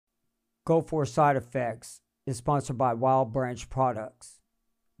Go for Side Effects is sponsored by Wild Branch Products.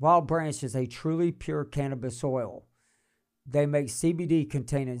 Wild Branch is a truly pure cannabis oil. They make CBD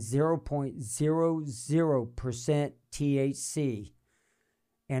containing 0.00% THC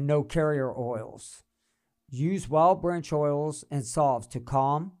and no carrier oils. Use Wild Branch oils and salves to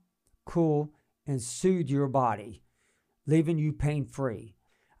calm, cool, and soothe your body, leaving you pain-free.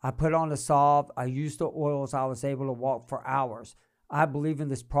 I put on the salve, I used the oils, I was able to walk for hours. I believe in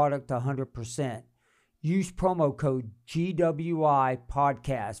this product 100%. Use promo code GWI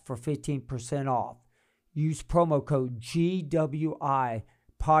podcast for 15% off. Use promo code GWI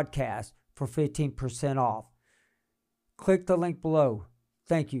podcast for 15% off. Click the link below.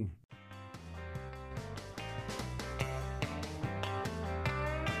 Thank you.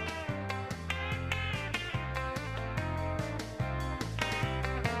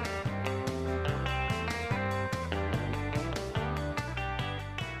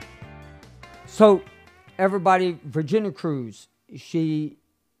 So, everybody, Virginia Cruse, she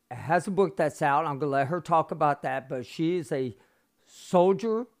has a book that's out. I'm going to let her talk about that, but she is a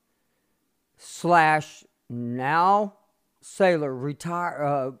soldier slash now sailor,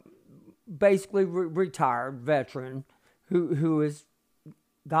 basically retired veteran who has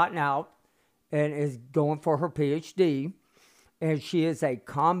gotten out and is going for her PhD. And she is a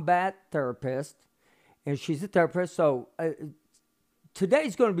combat therapist, and she's a therapist. So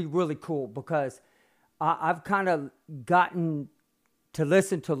today's going to be really cool because I've kind of gotten to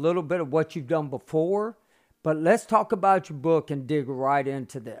listen to a little bit of what you've done before, but let's talk about your book and dig right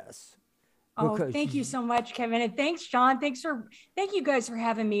into this. Oh, thank you so much, Kevin. And thanks, John. Thank you guys for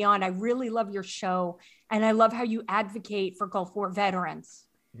having me on. I really love your show. And I love how you advocate for Gulf War veterans.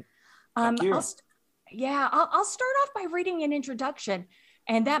 Thank you. I'll start off by reading an introduction,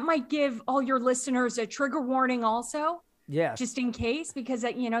 and that might give all your listeners a trigger warning also. Yeah. Just in case, because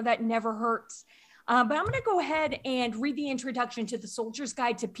that never hurts. But I'm going to go ahead and read the introduction to the Soldier's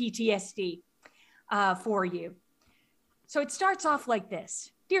Guide to PTSD for you. So it starts off like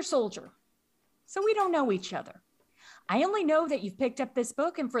this. Dear soldier, so we don't know each other. I only know that you've picked up this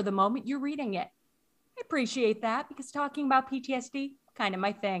book and for the moment you're reading it. I appreciate that because talking about PTSD, kind of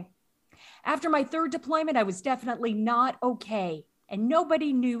my thing. After my third deployment, I was definitely not okay and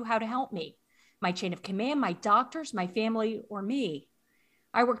nobody knew how to help me. My chain of command, my doctors, my family, or me.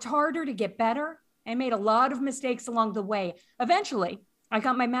 I worked harder to get better and made a lot of mistakes along the way. Eventually, I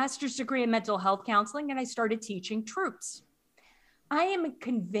got my master's degree in mental health counseling and I started teaching troops. I am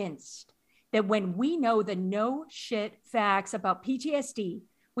convinced that when we know the no shit facts about PTSD,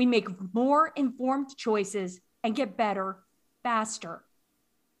 we make more informed choices and get better faster.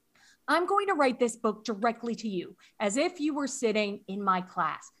 I'm going to write this book directly to you as if you were sitting in my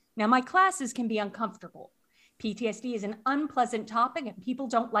class. Now, my classes can be uncomfortable. PTSD is an unpleasant topic and people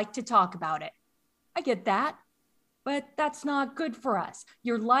don't like to talk about it. I get that, but that's not good for us.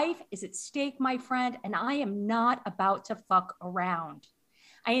 Your life is at stake, my friend, and I am not about to fuck around.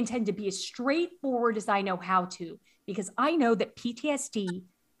 I intend to be as straightforward as I know how to, because I know that PTSD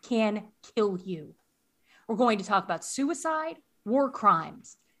can kill you. We're going to talk about suicide, war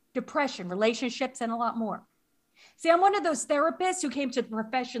crimes, depression, relationships, and a lot more. See, I'm one of those therapists who came to the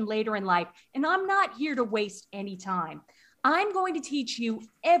profession later in life, and I'm not here to waste any time. I'm going to teach you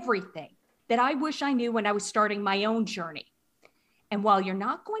everything that I wish I knew when I was starting my own journey. And while you're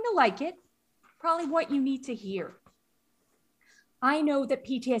not going to like it, probably what you need to hear. I know that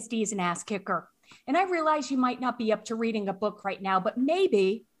PTSD is an ass kicker, and I realize you might not be up to reading a book right now, but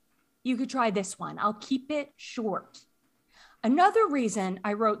maybe you could try this one. I'll keep it short. Another reason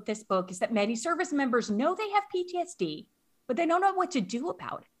I wrote this book is that many service members know they have PTSD, but they don't know what to do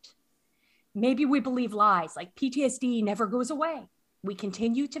about it. Maybe we believe lies like PTSD never goes away. We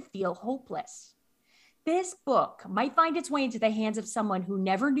continue to feel hopeless. This book might find its way into the hands of someone who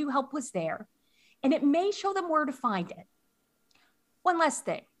never knew help was there, and it may show them where to find it. One last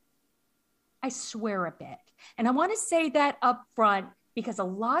thing. I swear a bit, and I want to say that up front because a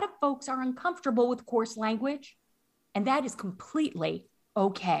lot of folks are uncomfortable with coarse language, and that is completely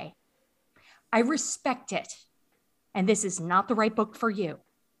okay. I respect it, and this is not the right book for you.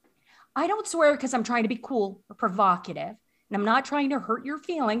 I don't swear because I'm trying to be cool or provocative, and I'm not trying to hurt your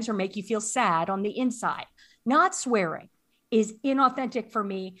feelings or make you feel sad on the inside. Not swearing is inauthentic for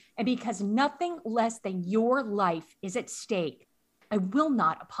me, and because nothing less than your life is at stake, I will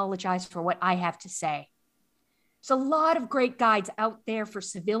not apologize for what I have to say. There's a lot of great guides out there for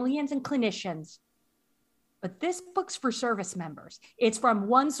civilians and clinicians, but this book's for service members. It's from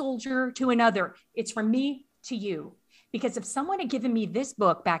one soldier to another. It's from me to you. Because if someone had given me this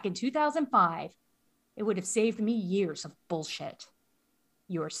book back in 2005, it would have saved me years of bullshit.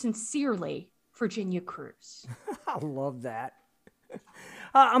 Yours sincerely, Virginia Cruse. I love that.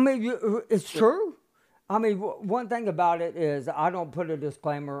 It's true. One thing about it is I don't put a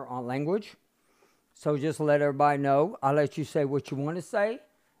disclaimer on language. So just let everybody know. I'll let you say what you want to say.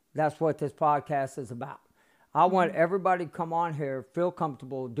 That's what this podcast is about. I want everybody to come on here, feel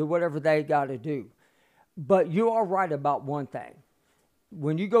comfortable, do whatever they got to do. But you are right about one thing.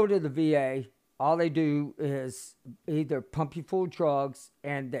 When you go to the VA, all they do is either pump you full of drugs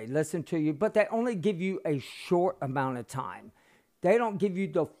and they listen to you, but they only give you a short amount of time. They don't give you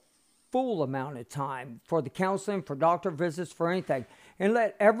the full amount of time for the counseling, for doctor visits, for anything. And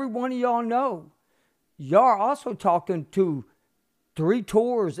let every one of y'all know, y'all are also talking to 3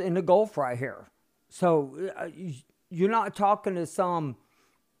 tours in the Gulf right here. So you're not talking to some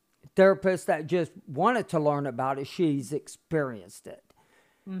therapist that just wanted to learn about it. She's experienced it.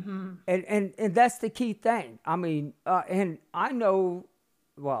 Mm-hmm. And that's the key thing. And I know,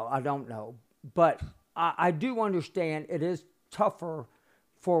 well, I don't know, but I do understand it is tougher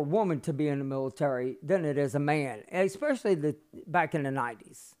for a woman to be in the military than it is a man, especially back in the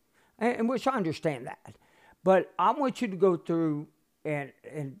 90s, and which I understand that. But I want you to go through and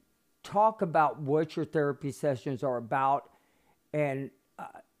talk about what your therapy sessions are about, and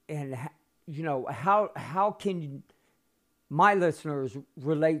how can my listeners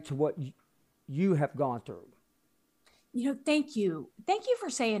relate to what you have gone through. Thank you. Thank you for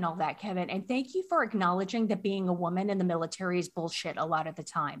saying all that, Kevin. And thank you for acknowledging that being a woman in the military is bullshit a lot of the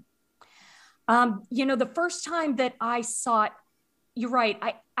time. The first time that I sought, you're right,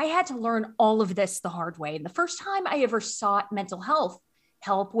 I had to learn all of this the hard way. And the first time I ever sought mental health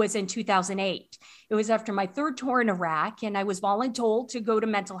help was in 2008. It was after my 3rd tour in Iraq, and I was voluntold to go to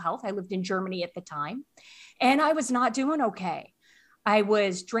mental health. I lived in Germany at the time, and I was not doing okay. I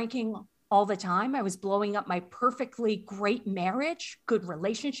was drinking all the time. I was blowing up my perfectly great marriage, good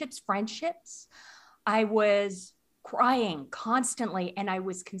relationships, friendships. I was crying constantly, and I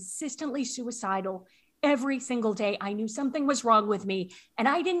was consistently suicidal every single day. I knew something was wrong with me, and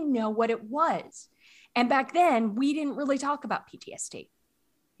I didn't know what it was. And back then, we didn't really talk about PTSD.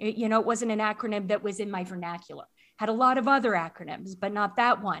 It wasn't an acronym that was in my vernacular. Had a lot of other acronyms, but not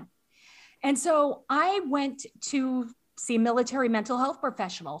that one. And so I went to see a military mental health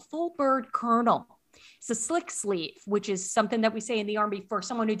professional, full bird colonel. It's a slick sleeve, which is something that we say in the Army for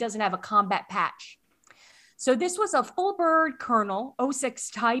someone who doesn't have a combat patch. So this was a full bird colonel, 06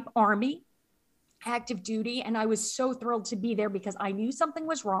 type Army, active duty. And I was so thrilled to be there because I knew something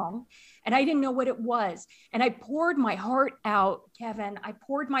was wrong and I didn't know what it was. And I poured my heart out, Kevin. I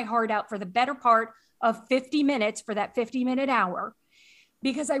poured my heart out for the better part of 50 minutes for that 50-minute hour,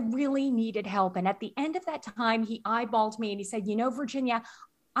 because I really needed help. And at the end of that time, he eyeballed me and he said, Virginia,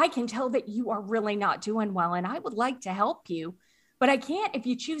 I can tell that you are really not doing well, and I would like to help you, but I can't if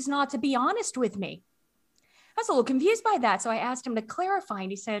you choose not to be honest with me. I was a little confused by that. So I asked him to clarify,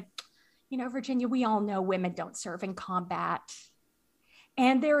 and he said, Virginia, we all know women don't serve in combat,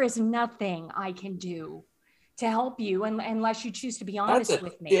 and there is nothing I can do to help you unless you choose to be honest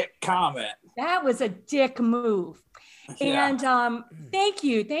with me. Dick comment. That was a dick move. Yeah. And thank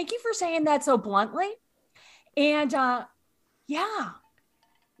you for saying that so bluntly. And and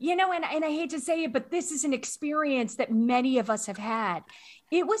I hate to say it, but this is an experience that many of us have had.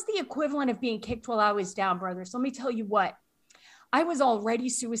 It was the equivalent of being kicked while I was down, brothers. Let me tell you what. I was already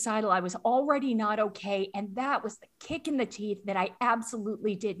suicidal. I was already not okay. And that was the kick in the teeth that I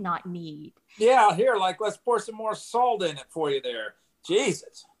absolutely did not need. Yeah, here, let's pour some more salt in it for you there.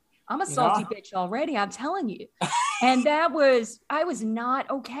 Jesus. I'm a salty bitch already, I'm telling you. And I was not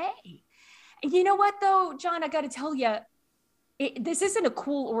okay. And you know what, though, John, I got to tell you, this isn't a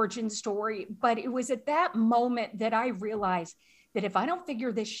cool origin story, but it was at that moment that I realized that if I don't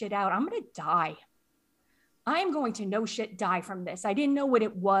figure this shit out, I'm going to die. I'm going to no shit die from this. I didn't know what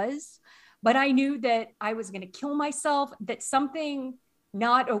it was, but I knew that I was going to kill myself, that something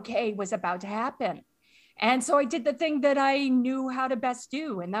not okay was about to happen. And so I did the thing that I knew how to best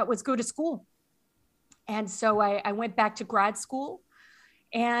do, and that was go to school. And so I went back to grad school,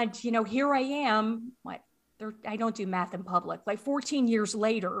 and, here I am, I don't do math in public, 14 years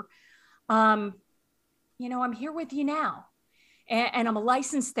later, I'm here with you now. And I'm a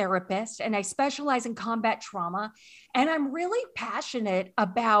licensed therapist, and I specialize in combat trauma. And I'm really passionate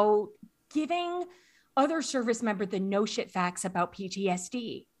about giving other service members the no shit facts about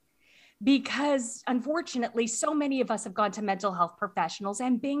PTSD. Because unfortunately, so many of us have gone to mental health professionals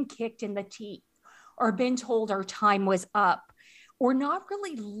and been kicked in the teeth, or been told our time was up, or not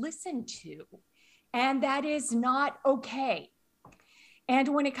really listened to. And that is not okay.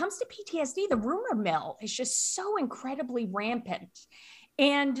 And when it comes to PTSD, the rumor mill is just so incredibly rampant.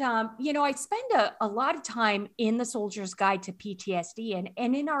 And, I spend a lot of time in the Soldier's Guide to PTSD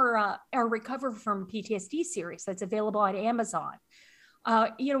and in our Recover from PTSD series that's available on Amazon.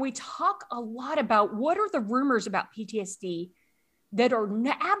 We talk a lot about what are the rumors about PTSD that are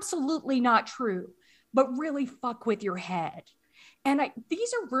absolutely not true, but really fuck with your head. And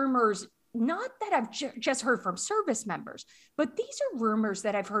these are rumors, not that I've just heard from service members, but these are rumors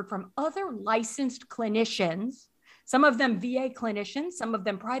that I've heard from other licensed clinicians, some of them VA clinicians, some of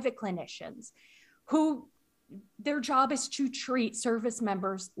them private clinicians, who their job is to treat service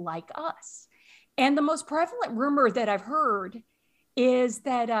members like us. And the most prevalent rumor that I've heard is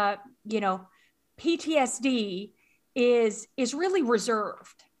that, PTSD is really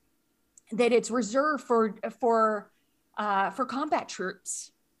reserved, that it's reserved for combat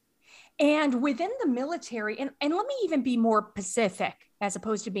troops. And within the military, and let me even be more Pacific as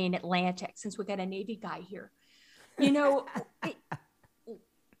opposed to being Atlantic, since we got a Navy guy here,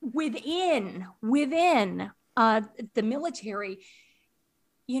 within the military,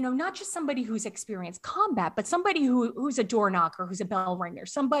 not just somebody who's experienced combat, but somebody who's a door knocker, who's a bell ringer,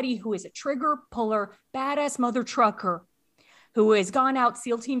 somebody who is a trigger puller, badass mother trucker, who has gone out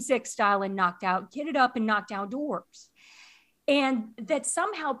SEAL Team 6 style and kitted up and knocked down doors. And that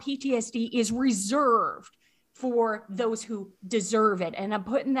somehow PTSD is reserved for those who deserve it. And I'm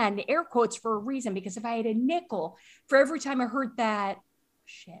putting that in air quotes for a reason, because if I had a nickel for every time I heard that,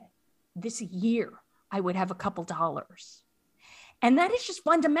 this year, I would have a couple dollars. And that is just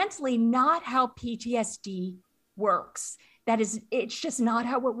fundamentally not how PTSD works. It's just not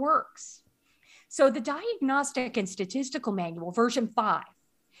how it works. So the Diagnostic and Statistical Manual, version 5,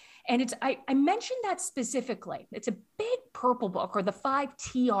 and I mentioned that specifically. It's a big purple book, or the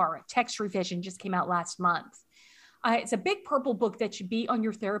 5TR, a text revision just came out last month. It's a big purple book that should be on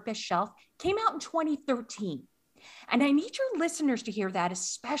your therapist shelf. Came out in 2013. And I need your listeners to hear that,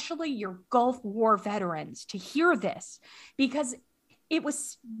 especially your Gulf War veterans, to hear this, because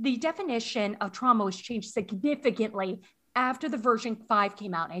the definition of trauma was changed significantly after the version 5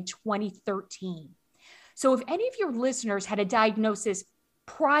 came out in 2013. So if any of your listeners had a diagnosis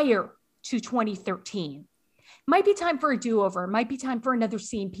prior to 2013, might be time for a do-over, might be time for another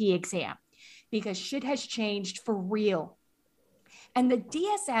C&P exam, because shit has changed for real. And the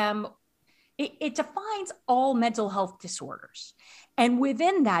DSM, it defines all mental health disorders. And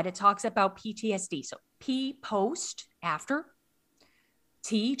within that, it talks about PTSD. So P, post, after.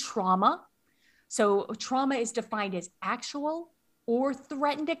 T, trauma. So trauma is defined as actual or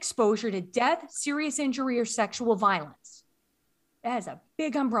threatened exposure to death, serious injury, or sexual violence. That is a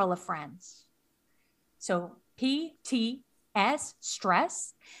big umbrella, friends. So P, T, S,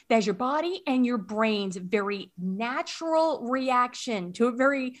 stress. That's your body and your brain's very natural reaction to a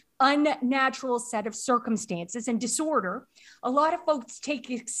very unnatural set of circumstances. And disorder, a lot of folks take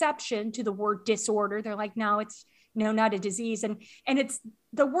exception to the word disorder. They're like, no, it's not a disease. And it's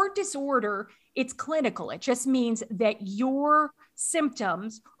the word disorder, it's clinical. It just means that your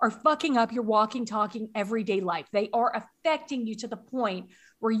symptoms are fucking up your walking, talking, everyday life. They are affecting you to the point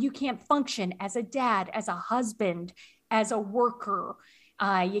where you can't function as a dad, as a husband, as a worker.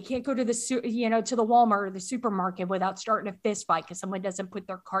 You can't go to the Walmart or the supermarket without starting a fist fight because someone doesn't put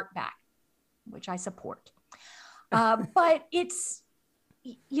their cart back, which I support. But it's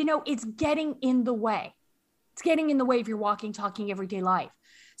getting in the way. It's getting in the way of your walking, talking, everyday life.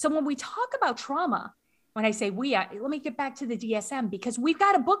 So when we talk about trauma, when I say let me get back to the DSM, because we've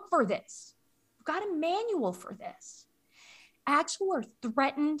got a book for this. We've got a manual for this. Actual or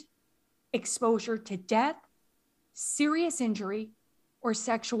threatened exposure to death, serious injury, or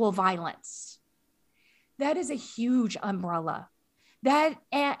sexual violence. That is a huge umbrella. That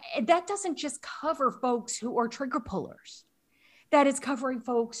doesn't just cover folks who are trigger pullers. That is covering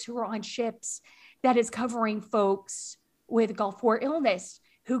folks who are on ships. That is covering folks with Gulf War illness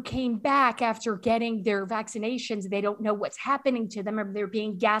who came back after getting their vaccinations. They don't know what's happening to them, or they're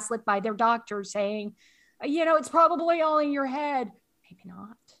being gaslit by their doctor saying, it's probably all in your head. Maybe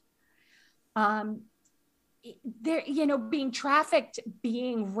not. They're, being trafficked,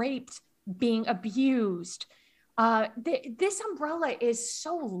 being raped, being abused. This umbrella is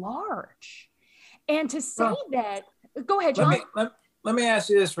so large. And to say that, go ahead, John. Let me ask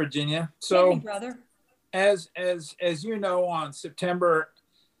you this, Virginia. So, hit me, brother. As you know, on September,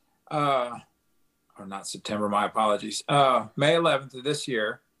 or not September, my apologies, May 11th of this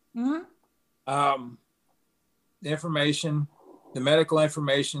year, the medical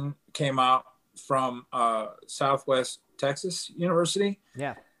information came out from Southwest Texas University.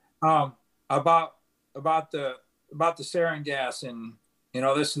 Yeah. About the sarin gas, and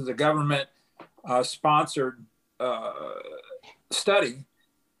this is a government sponsored study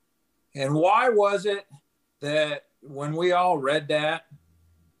And why was it that when we all read that,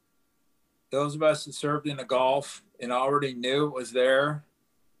 those of us that served in the Gulf and already knew it was there,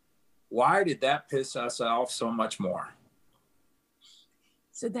 why did that piss us off so much more?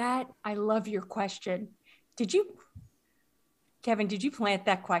 So I love your question. Kevin, did you plant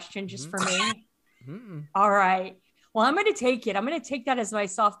that question just for me? All right. Well, I'm going to take it. I'm going to take that as my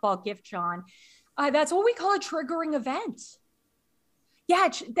softball gift, John. That's what we call a triggering event. Yeah,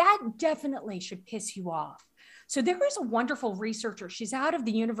 that definitely should piss you off. So there is a wonderful researcher. She's out of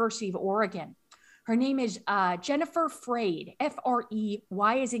the University of Oregon. Her name is Jennifer Freyd,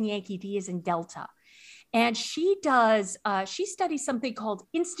 F-R-E-Y as in Yankee, D as in Delta. And she studies something called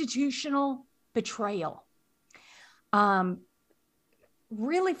institutional betrayal.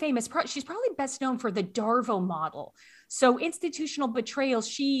 Really famous. She's probably best known for the Darvo model. So institutional betrayal,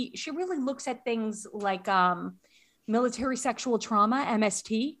 she really looks at things like military sexual trauma,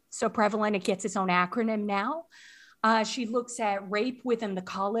 MST, so prevalent it gets its own acronym now. She looks at rape within the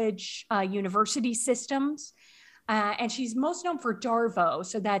college, university systems, and she's most known for Darvo.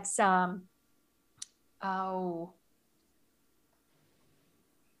 So that's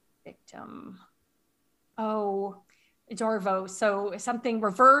victim. Darvo. So something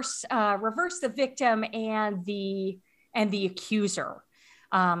reverse the victim and the accuser.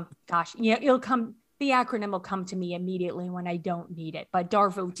 Gosh, yeah, the acronym will come to me immediately when I don't need it, but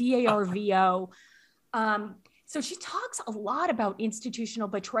Darvo, D-A-R-V-O. So she talks a lot about institutional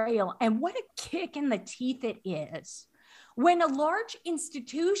betrayal and what a kick in the teeth it is when a large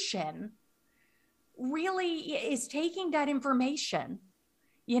institution really is taking that information,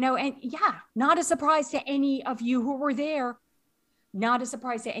 and yeah, not a surprise to any of you who were there, not a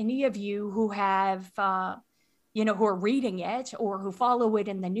surprise to any of you who have, who are reading it or who follow it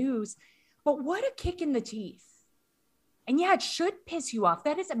in the news. But what a kick in the teeth. And yeah, it should piss you off.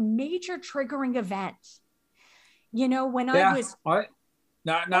 That is a major triggering event. Not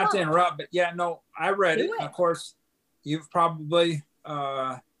to interrupt, but yeah, no, I read it. Of course, you've probably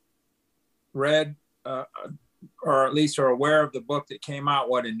read or at least are aware of the book that came out,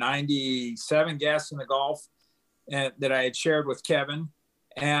 in 97, Gas in the Gulf, and that I had shared with Kevin.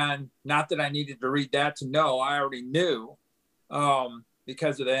 And not that I needed to read that to know, I already knew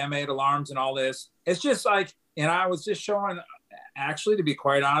because of the M8 alarms and all this. It's just like, and I was just showing, actually, to be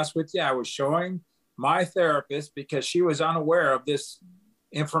quite honest with you, I was showing my therapist because she was unaware of this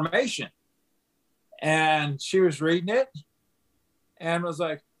information. And she was reading it and was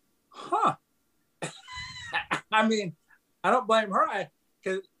like, huh. I mean, I don't blame her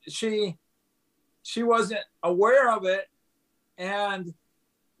because she wasn't aware of it. And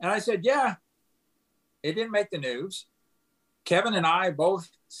I said, yeah, it didn't make the news. Kevin and I both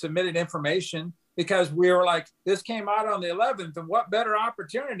submitted information because we were like, this came out on the 11th, and what better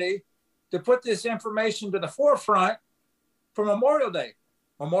opportunity to put this information to the forefront for Memorial Day.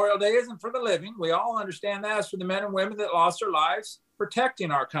 Memorial Day isn't for the living. We all understand that. It's for the men and women that lost their lives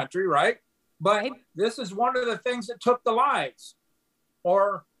protecting our country, right? But this is one of the things that took the lives,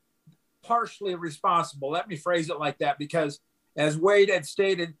 or partially responsible. Let me phrase it like that, because as Wade had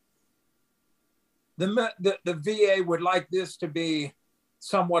stated, the VA would like this to be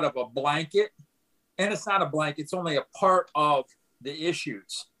somewhat of a blanket, and it's not a blanket. It's only a part of the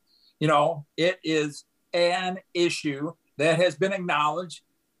issues. It is an issue that has been acknowledged,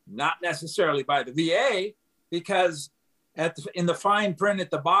 not necessarily by the VA, because in the fine print at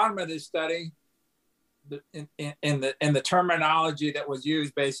the bottom of this study, in the terminology that was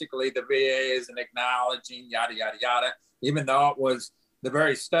used, basically the VA isn't acknowledging yada yada yada, even though it was the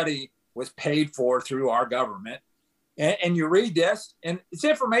very study was paid for through our government. And you read this, and it's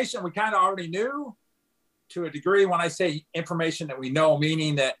information we kind of already knew to a degree. When I say information that we know,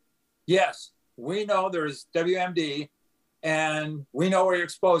 meaning that yes, we know there's WMD, and we know we're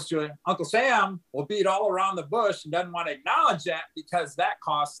exposed to it. Uncle Sam will beat all around the bush and doesn't want to acknowledge that because that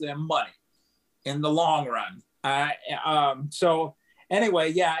costs them money in the long run. So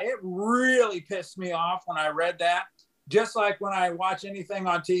anyway, yeah, it really pissed me off when I read that. Just like when I watch anything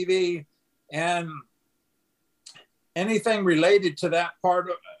on TV and anything related to that part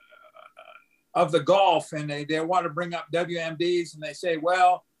of the Gulf, and they want to bring up WMDs, and they say,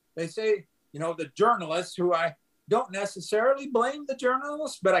 the journalists, who I don't necessarily blame the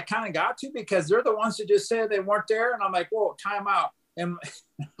journalists, but I kind of got to, because they're the ones that just said they weren't there. And I'm like, whoa, time out. And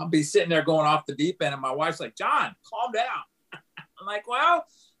I'll be sitting there going off the deep end, and my wife's like, John, calm down. I'm like, well,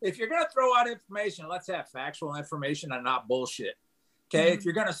 if you're going to throw out information, let's have factual information and not bullshit. Okay. Mm-hmm. If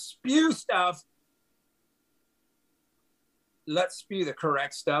you're going to spew stuff, let's spew the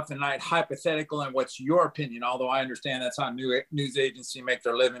correct stuff and not hypothetical and what's your opinion. Although I understand that's how news agency make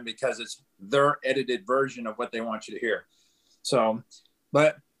their living, because it's their edited version of what they want you to hear. So,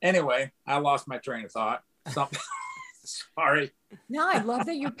 but anyway, I lost my train of thought. Sorry. No, I love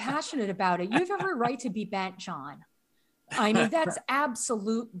that you're passionate about it. You have every right to be bent, John. I mean, that's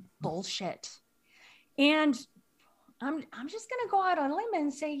absolute bullshit. And I'm just going to go out on a limb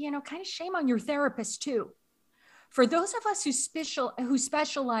and say, kind of shame on your therapist too. For those of us who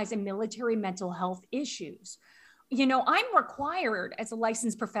specialize in military mental health issues, I'm required as a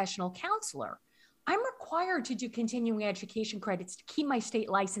licensed professional counselor, I'm required to do continuing education credits to keep my state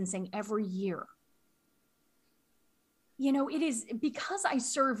licensing every year. It is because I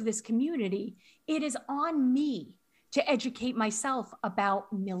serve this community, it is on me to educate myself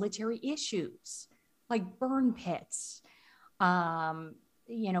about military issues like burn pits, Camp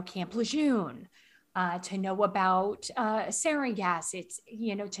Lejeune, to know about sarin gas,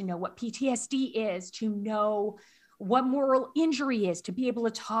 to know what PTSD is, to know what moral injury is, to be able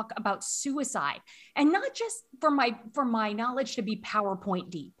to talk about suicide, and not just for my knowledge to be PowerPoint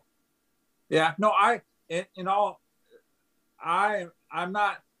deep. Yeah, no, I'm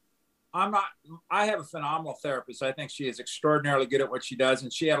not, I have a phenomenal therapist. I think she is extraordinarily good at what she does.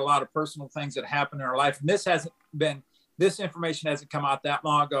 And she had a lot of personal things that happened in her life. And this information hasn't come out that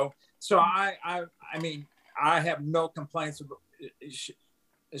long ago. So I mean, I have no complaints.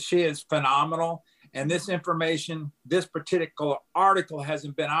 She is phenomenal. And this information, this particular article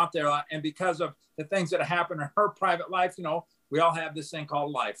hasn't been out there. And because of the things that happen in her private life, we all have this thing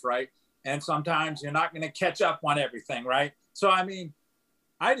called life, right? And sometimes you're not going to catch up on everything, right? So, I mean,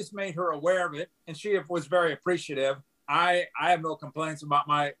 I just made her aware of it, and she was very appreciative. I have no complaints about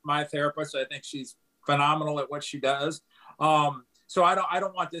my therapist. I think she's phenomenal at what she does. So I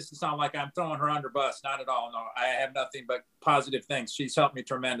don't want this to sound like I'm throwing her under bus. Not at all. No, I have nothing but positive things. She's helped me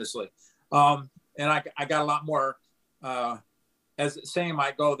tremendously. And I got a lot more, as the saying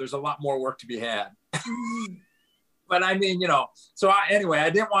might go, there's a lot more work to be had. But I mean, so anyway, I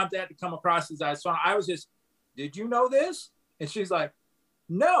didn't want that to come across as I was just, did you know this? And she's like,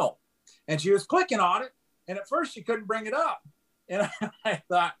 no. And she was clicking on it. And at first she couldn't bring it up. And I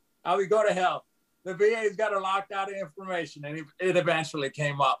thought, oh, we go to hell. The VA's got her locked out of information. And it eventually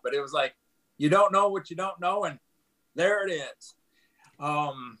came up. But it was like, you don't know what you don't know. And there it is.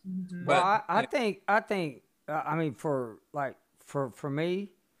 But I think, I mean, for me,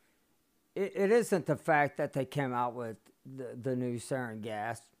 it isn't the fact that they came out with the new sarin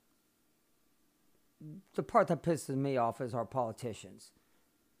gas. The part that pisses me off is our politicians.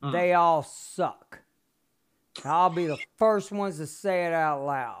 They all suck. And I'll be the first ones to say it out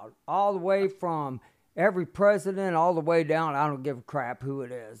loud. All the way from every president, all the way down, I don't give a crap who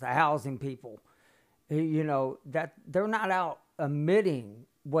it is, the housing people. That they're not out admitting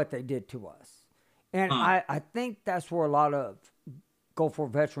what they did to us. And I think that's where a lot of Gulf War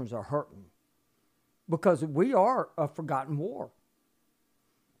veterans are hurting, because we are a forgotten war.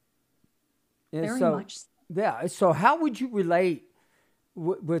 And very much. Yeah. So how would you relate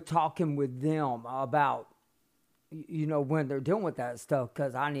with talking with them about, when they're dealing with that stuff?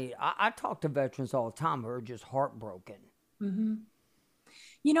 Because I talk to veterans all the time who are just heartbroken. Mm-hmm.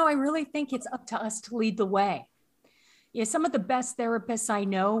 I really think it's up to us to lead the way. Yeah, some of the best therapists I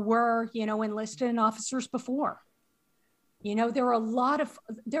know were, enlisted officers before. There are a lot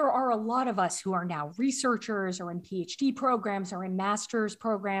of us who are now researchers or in PhD programs or in master's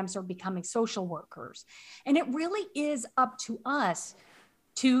programs or becoming social workers. And it really is up to us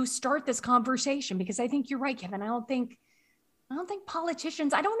to start this conversation, because I think you're right, Kevin. I don't think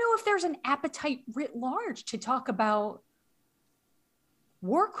politicians, I don't know if there's an appetite writ large to talk about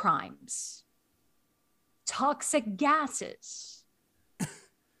war crimes, toxic gases,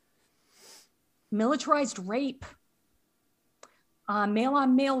 militarized rape,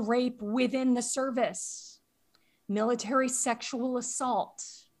 male-on-male rape within the service, military sexual assault.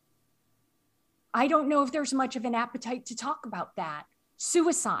 I don't know if there's much of an appetite to talk about that.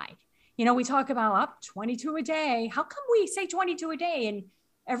 Suicide. We talk about 22 a day. How come we say 22 a day and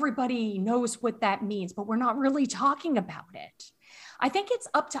everybody knows what that means, but we're not really talking about it? I think it's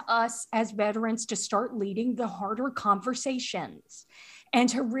up to us as veterans to start leading the harder conversations and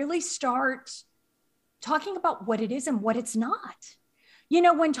to really start talking about what it is and what it's not.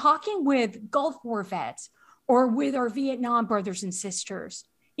 When talking with Gulf War vets or with our Vietnam brothers and sisters,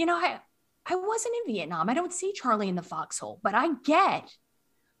 I wasn't in Vietnam. I don't see Charlie in the foxhole, but I get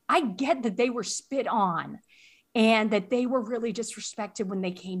that they were spit on and that they were really disrespected when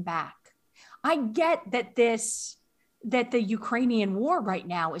they came back. I get that that the Ukrainian war right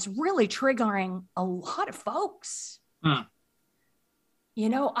now is really triggering a lot of folks.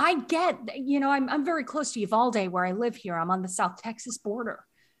 I get, I'm very close to Uvalde where I live here. I'm on the South Texas border.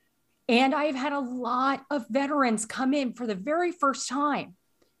 And I've had a lot of veterans come in for the very first time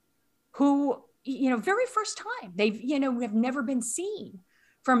who, very first time they've, have never been seen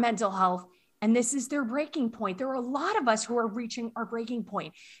for mental health. And this is their breaking point. There are a lot of us who are reaching our breaking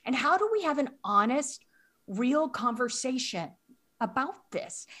point. And how do we have an honest, real conversation about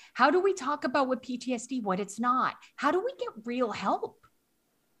this? How do we talk about what PTSD, what it's not? How do we get real help?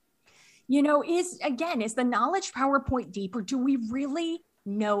 Is the knowledge PowerPoint deep, or do we really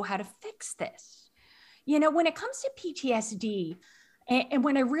know how to fix this? When it comes to PTSD, and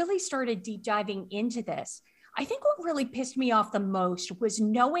when I really started deep diving into this, I think what really pissed me off the most was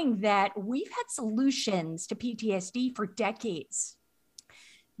knowing that we've had solutions to PTSD for decades.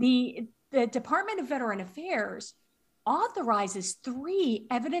 The Department of Veteran Affairs authorizes 3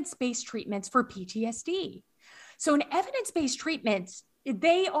 evidence-based treatments for PTSD. So in evidence-based treatments,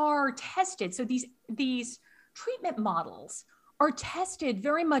 they are tested. So these treatment models are tested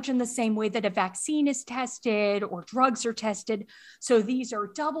very much in the same way that a vaccine is tested or drugs are tested. So these are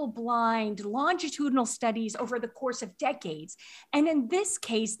double-blind, longitudinal studies over the course of decades. And in this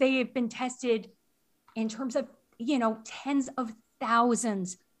case, they have been tested in terms of, tens of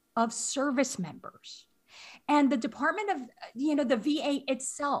thousands of service members. And the Department of, the VA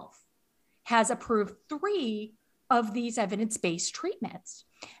itself has approved 3 of these evidence-based treatments.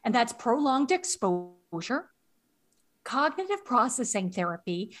 And that's prolonged exposure, cognitive processing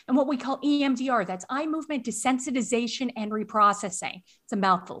therapy, and what we call EMDR. That's eye movement desensitization and reprocessing. It's a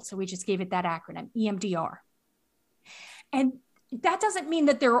mouthful, so we just gave it that acronym, EMDR. And that doesn't mean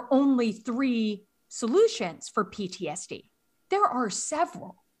that there are only 3 solutions for PTSD. There are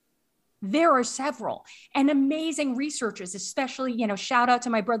several. And amazing researchers, especially, shout out to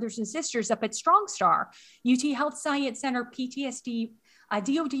my brothers and sisters up at StrongStar, UT Health Science Center, PTSD,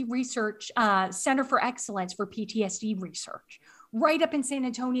 DOD Research Center for Excellence for PTSD Research, right up in San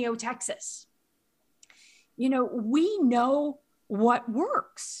Antonio, Texas. We know what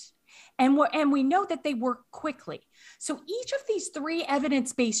works, and we know that they work quickly. So each of these 3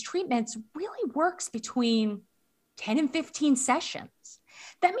 evidence-based treatments really works between 10 and 15 sessions.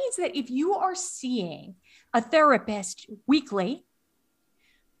 That means that if you are seeing a therapist weekly,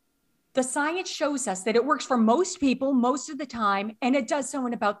 the science shows us that it works for most people most of the time, and it does so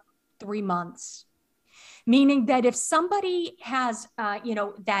in about 3 months. Meaning that if somebody has,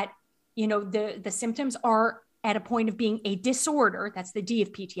 the symptoms are at a point of being a disorder, that's the D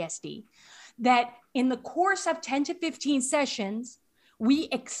of PTSD, that in the course of 10 to 15 sessions, we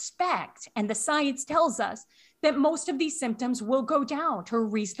expect, and the science tells us, that most of these symptoms will go down to a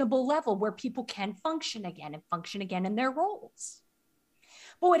reasonable level where people can function again in their roles.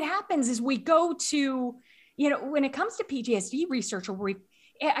 But what happens is we go to, when it comes to PTSD research,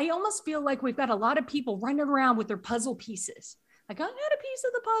 I almost feel like we've got a lot of people running around with their puzzle pieces. Like, I got a piece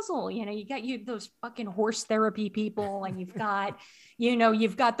of the puzzle. You got those fucking horse therapy people, and you've got,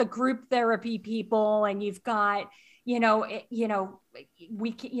 you've got the group therapy people, and you've got, we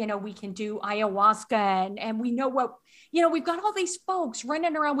can do ayahuasca, and we know what, we've got all these folks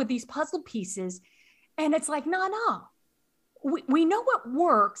running around with these puzzle pieces, and it's like, no, we know what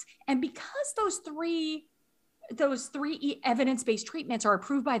works. And because those three evidence-based treatments are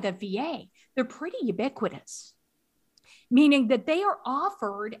approved by the VA, they're pretty ubiquitous, meaning that they are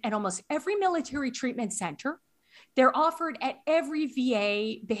offered at almost every military treatment center. They're offered at every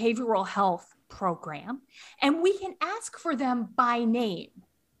VA behavioral health program, and we can ask for them by name.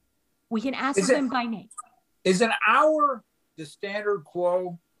 Is an hour the standard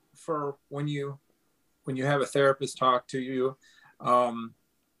quo for when you have a therapist talk to you? Yeah.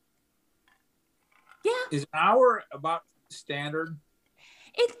 Is an hour about standard?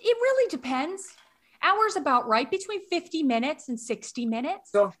 It really depends. Hours about right, between 50 minutes and 60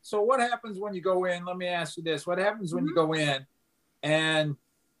 minutes. So what happens when you go in? Let me ask you this. What happens when you go in and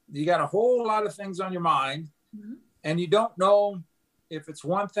you got a whole lot of things on your mind, and you don't know if it's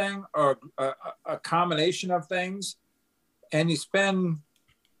one thing or a combination of things, and you spend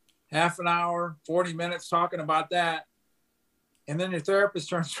half an hour, 40 minutes talking about that, and then your therapist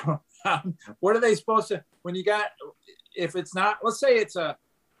turns around. What are they supposed to, if it's not, let's say it's a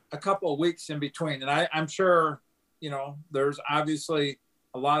couple of weeks in between, and I'm sure, there's obviously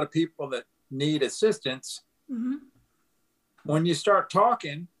a lot of people that need assistance. When you start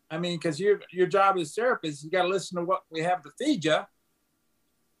talking, because your job as therapist, you got to listen to what we have to feed you.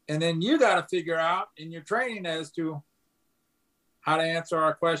 And then you got to figure out in your training as to how to answer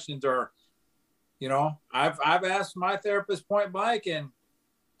our questions. Or, I've asked my therapist point blank, and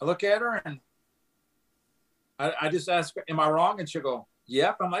I look at her and I just ask her, am I wrong? And she'll go,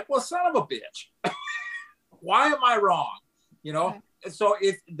 Yep. I'm like, well, son of a bitch. Why am I wrong? You know? Okay. So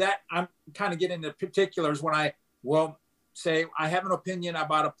if that, I'm kind of getting into particulars when I will say, I have an opinion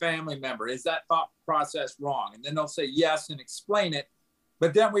about a family member. Is that thought process wrong? And then they'll say yes and explain it.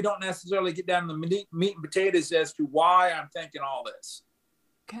 But then we don't necessarily get down to the meat and potatoes as to why I'm thinking all this.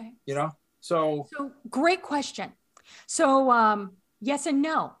 Okay. You know? So great question. So yes and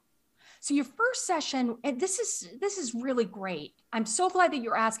no. So your first session, and this is really great. I'm so glad that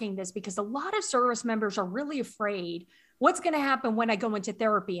you're asking this, because a lot of service members are really afraid. What's going to happen when I go into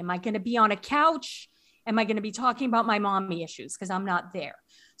therapy? Am I going to be on a couch? Am I going to be talking about my mommy issues? Because I'm not there.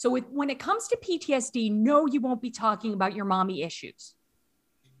 So when it comes to PTSD, no, you won't be talking about your mommy issues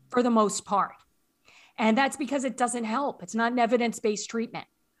for the most part. And that's because it doesn't help. It's not an evidence-based treatment.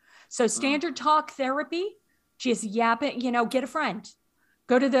 So standard talk therapy, just yap it, get a friend,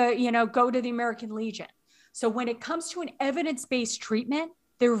 go to the American Legion. So when it comes to an evidence-based treatment,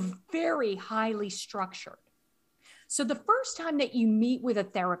 they're very highly structured. So the first time that you meet with a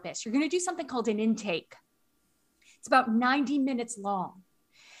therapist, you're going to do something called an intake. It's about 90 minutes long.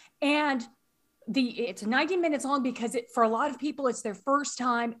 And it's 90 minutes long because for a lot of people, it's their first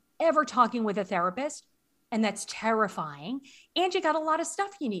time ever talking with a therapist. And that's terrifying. And you got a lot of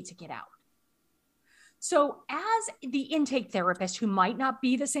stuff you need to get out. So as the intake therapist, who might not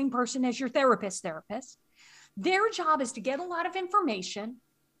be the same person as your therapist, their job is to get a lot of information,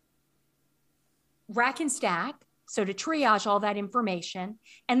 rack and stack, so to triage all that information,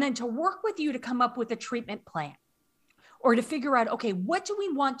 and then to work with you to come up with a treatment plan, or to figure out, okay, what do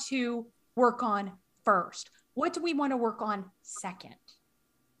we want to work on first? What do we want to work on second?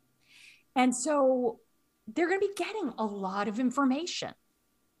 And so they're going to be getting a lot of information.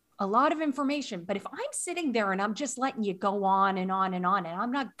 But if I'm sitting there and I'm just letting you go on and on and on, and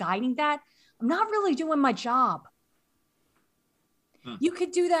I'm not guiding that, I'm not really doing my job. You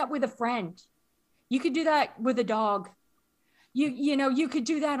could do that with a friend. You could do that with a dog. You could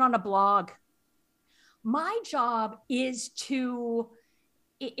do that on a blog. My job is to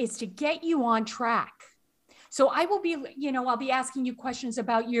get you on track. So I will be, I'll be asking you questions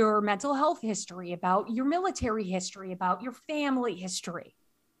about your mental health history, about your military history, about your family history.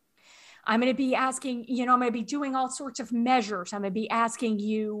 I'm going to be asking, I'm going to be doing all sorts of measures. I'm going to be asking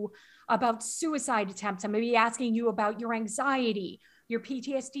you about suicide attempts. I'm going to be asking you about your anxiety, your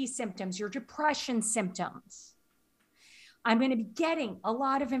PTSD symptoms, your depression symptoms. I'm going to be getting a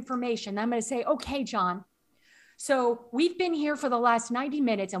lot of information. I'm going to say, okay, John, so we've been here for the last 90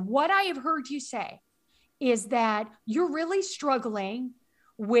 minutes. And what I have heard you say is that you're really struggling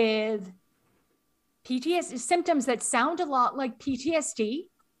with PTSD symptoms that sound a lot like PTSD.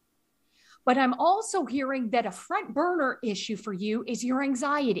 But I'm also hearing that a front burner issue for you is your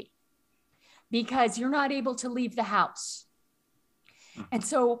anxiety, because you're not able to leave the house. And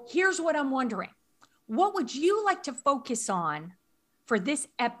so here's what I'm wondering. What would you like to focus on for this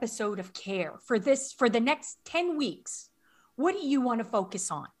episode of care, for the next 10 weeks? What do you want to focus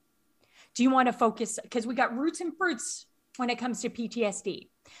on? Do you want to focus, because we got roots and fruits when it comes to PTSD.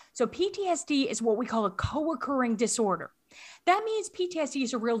 So PTSD is what we call a co-occurring disorder. That means PTSD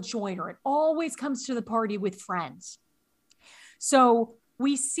is a real joiner. It always comes to the party with friends. So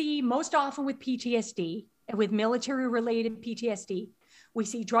we see most often with PTSD, with military-related PTSD, we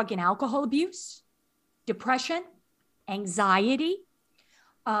see drug and alcohol abuse, depression, anxiety,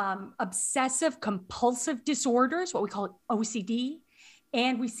 obsessive compulsive disorders, what we call OCD,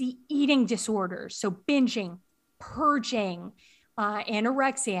 and we see eating disorders, so binging, purging,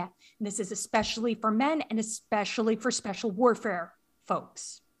 anorexia. And this is especially for men and especially for special warfare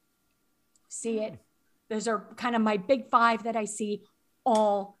folks. See it? Those are kind of my big five that I see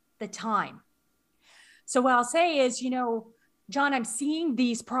all the time. So what I'll say is, John, I'm seeing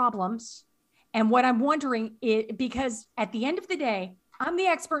these problems. And what I'm wondering is, because at the end of the day, I'm the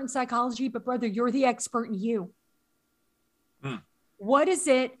expert in psychology, but brother, you're the expert in you. What is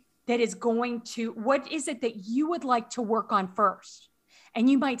it that you would like to work on first? And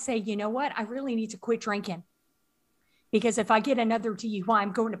you might say, you know what? I really need to quit drinking, because if I get another DUI,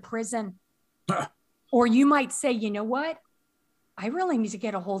 I'm going to prison. Or you might say, you know what? I really need to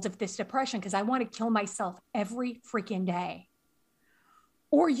get a hold of this depression because I want to kill myself every freaking day.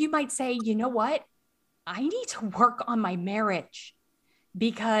 Or you might say, you know what? I need to work on my marriage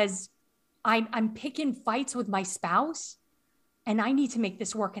because I'm picking fights with my spouse and I need to make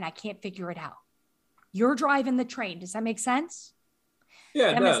this work and I can't figure it out. You're driving the train. Does that make sense?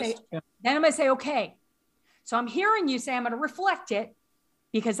 Yeah, it does. Then I'm going to say, okay, so I'm hearing you say, I'm going to reflect it,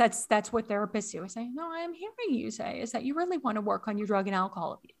 because that's what therapists do. I say, no, I am hearing you say is that you really want to work on your drug and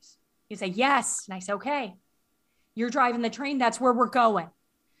alcohol abuse. You say, yes. And I say, okay, You're driving the train. That's where we're going.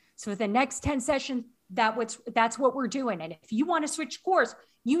 So the next 10 sessions, that's what we're doing. And if you want to switch course,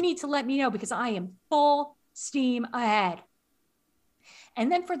 you need to let me know because I am full steam ahead.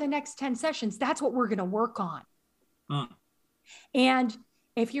 And then for the next 10 sessions, that's what we're going to work on. And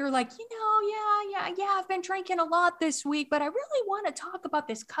if you're like, yeah, I've been drinking a lot this week, but I really want to talk about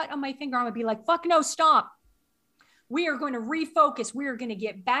this cut on my finger, I'm going to be like, fuck no, stop. We are going to refocus. We are going to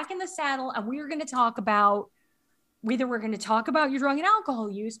get back in the saddle and we are going to talk about whether we're going to talk about your drug and alcohol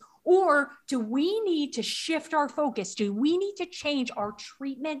use, or do we need to shift our focus? Do we need to change our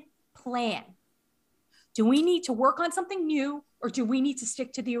treatment plan? Do we need to work on something new, or do we need to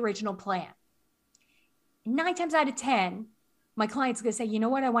stick to the original plan? 9 times out of 10, my client's going to say, you know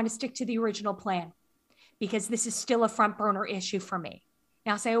what? I want to stick to the original plan because this is still a front burner issue for me.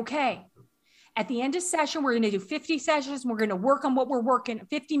 Now say, okay, at the end of session, we're going to do 50 sessions. We're going to work on what we're working,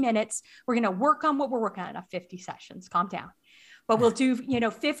 50 minutes. We're going to work on what we're working on. Not 50 sessions, calm down. But we'll do,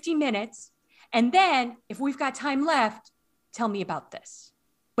 50 minutes. And then if we've got time left, tell me about this.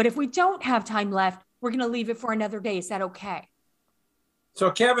 But if we don't have time left, we're going to leave it for another day. Is that okay? So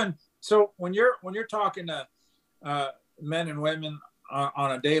Kevin, when you're talking to men and women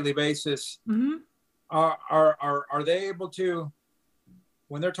on a daily basis, are they able to,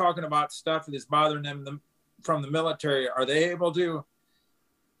 when they're talking about stuff that's bothering them from the military, are they able to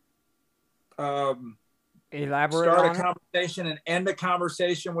elaborate, start on a conversation and end a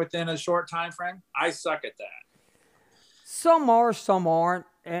conversation within a short time frame? I suck at that. Some are, some aren't,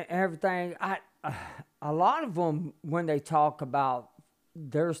 and everything. A lot of them, when they talk about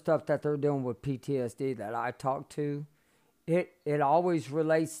their stuff that they're doing with PTSD that I talk to, it always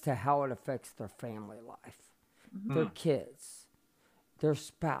relates to how it affects their family life, their kids, their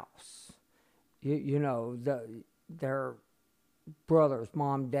spouse, their brothers,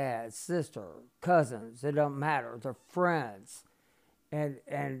 mom, dad, sister, cousins, it doesn't matter, their friends.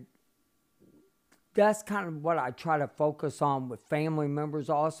 And that's kind of what I try to focus on with family members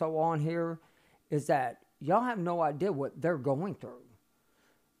also on here, is that y'all have no idea what they're going through.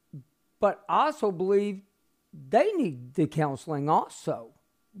 But I also believe they need the counseling also.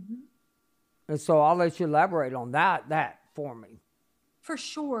 And so I'll let you elaborate on that for me. For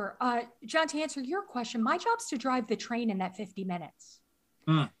sure. John, to answer your question, my job's to drive the train in that 50 minutes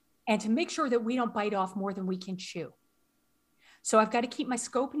and to make sure that we don't bite off more than we can chew. So I've got to keep my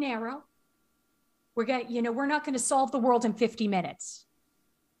scope narrow. We're not going to solve the world in 50 minutes.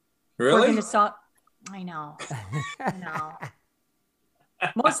 Really? We're going to solve. I know. No.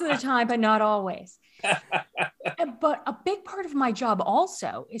 Most of the time, but not always. But a big part of my job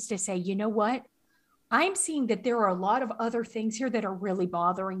also is to say, you know what? I'm seeing that there are a lot of other things here that are really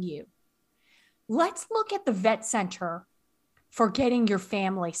bothering you. Let's look at the vet center for getting your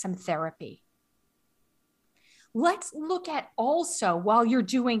family some therapy. Let's look at also, while you're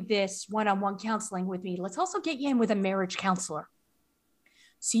doing this one-on-one counseling with me, let's also get you in with a marriage counselor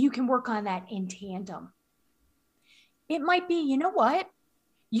so you can work on that in tandem. It might be, you know what?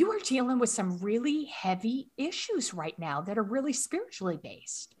 You are dealing with some really heavy issues right now that are really spiritually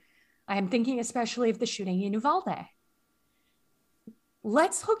based. I'm thinking especially of the shooting in Uvalde.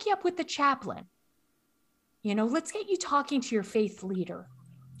 Let's hook you up with the chaplain. Let's get you talking to your faith leader.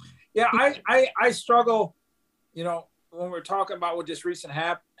 Yeah, I struggle, when we're talking about what just recent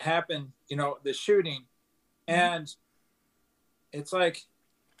happened, the shooting. And it's like,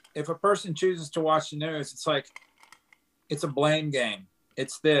 if a person chooses to watch the news, it's like, it's a blame game.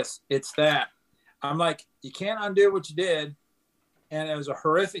 It's this, it's that. I'm like, you can't undo what you did. And it was a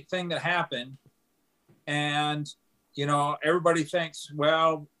horrific thing that happened. And, everybody thinks,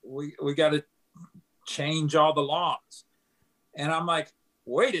 well, we got to change all the laws. And I'm like,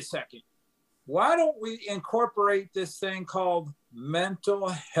 wait a second. Why don't we incorporate this thing called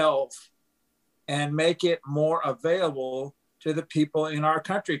mental health and make it more available to the people in our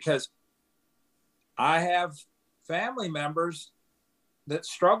country? Because I have family members that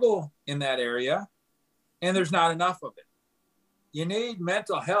struggle in that area, and there's not enough of it. You need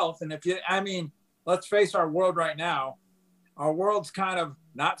mental health. And let's face our world right now. Our world's kind of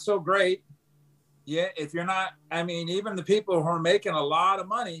not so great. Yeah, if you're not, even the people who are making a lot of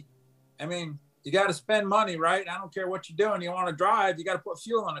money, you got to spend money, right? I don't care what you're doing. You want to drive, you got to put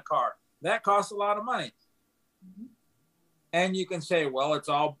fuel in the car. That costs a lot of money. And you can say, well,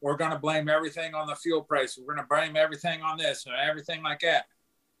 we're going to blame everything on the fuel price. We're going to blame everything on this or everything like that.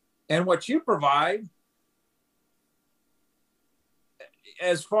 And what you provide,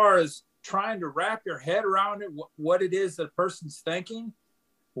 as far as trying to wrap your head around it, what it is that person's thinking,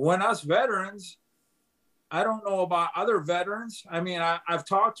 when us veterans, I don't know about other veterans. I've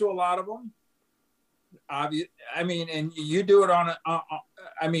talked to a lot of them, obvious. I mean, and you do it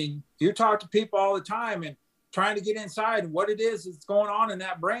I mean, you talk to people all the time and trying to get inside what it is that's going on in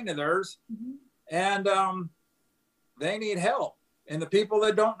that brain of theirs. Mm-hmm. And they need help. And the people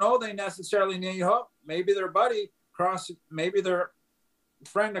that don't know they necessarily need help, maybe their buddy maybe their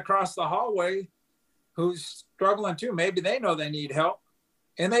friend across the hallway who's struggling too, maybe they know they need help.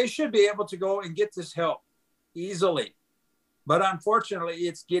 And they should be able to go and get this help easily. But unfortunately,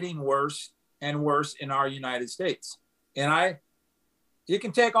 it's getting worse and worse in our United States. And you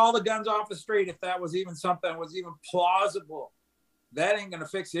can take all the guns off the street if that was even something that was even plausible. That ain't going to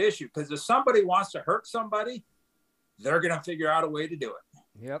fix the issue, because if somebody wants to hurt somebody, they're going to figure out a way to do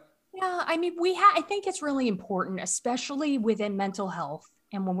it. Yep. Yeah, I mean, I think it's really important, especially within mental health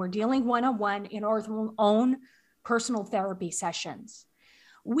and when we're dealing one-on-one in our own personal therapy sessions.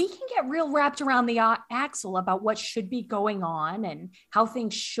 We can get real wrapped around the axle about what should be going on and how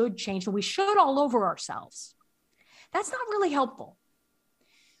things should change. And we should all over ourselves. That's not really helpful.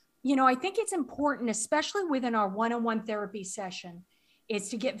 You know, I think it's important, especially within our one-on-one therapy session, is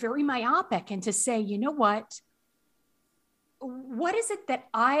to get very myopic and to say, you know what is it that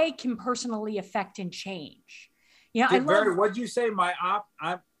I can affect and change? You know, what'd you say?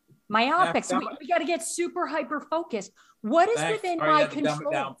 Myopic. So we got to get super hyper focused. What is within my control? Dumb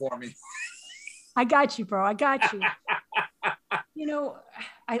it down for me. I got you, bro. I got you. You know,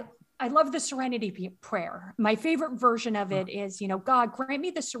 I love the serenity prayer. My favorite version of it is, you know, God, grant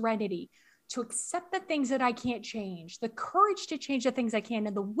me the serenity to accept the things that I can't change, the courage to change the things I can,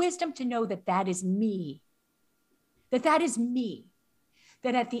 and the wisdom to know that that is me. That is me.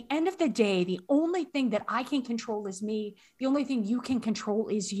 That at the end of the day, the only thing that I can control is me. The only thing you can control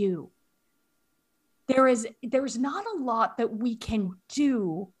is you. There's not a lot that we can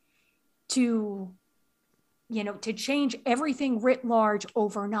do to change everything writ large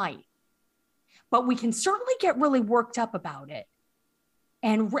overnight. But we can certainly get really worked up about it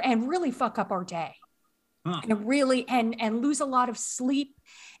and really fuck up our day. And really and lose a lot of sleep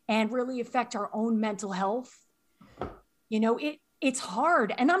and really affect our own mental health. You know, it's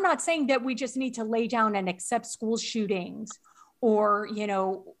hard. And I'm not saying that we just need to lay down and accept school shootings or, you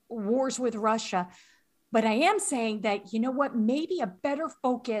know, wars with Russia. But I am saying that, you know what, maybe a better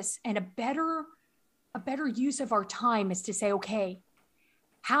focus and a better use of our time is to say, okay,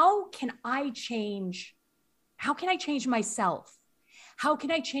 how can I change myself? How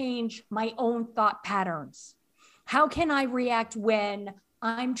can I change my own thought patterns? How can I react when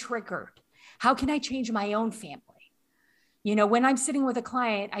I'm triggered? How can I change my own family? You know, when I'm sitting with a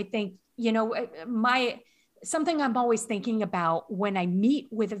client, I think, you know, something I'm always thinking about when I meet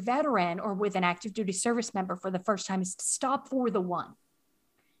with a veteran or with an active duty service member for the first time is to stop for the one.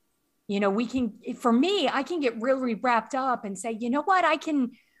 You know, for me, I can get really wrapped up and say, you know what,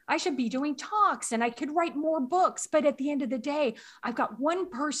 I should be doing talks and I could write more books. But at the end of the day, I've got one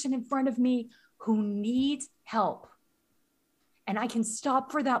person in front of me who needs help. And I can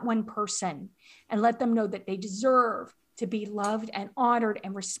stop for that one person and let them know that they deserve to be loved and honored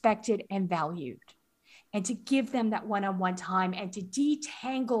and respected and valued, and to give them that one-on-one time and to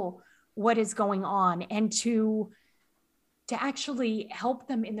detangle what is going on and to actually help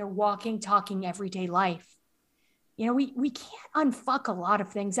them in their walking, talking, everyday life. You know, we can't unfuck a lot of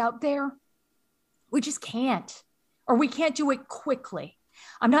things out there. We just can't, or we can't do it quickly.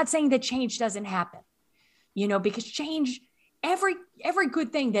 I'm not saying that change doesn't happen, you know, because change, every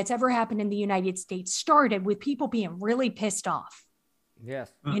good thing that's ever happened in the United States started with people being really pissed off.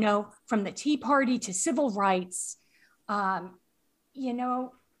 Yes. You know, from the Tea Party to civil rights, you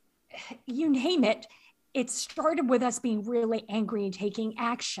know, you name it. It started with us being really angry and taking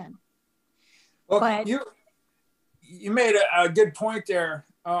action. Well, but you made a good point there.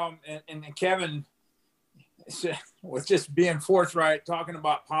 And Kevin was just being forthright, talking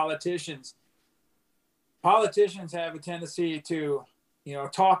about politicians. Politicians have a tendency to, you know,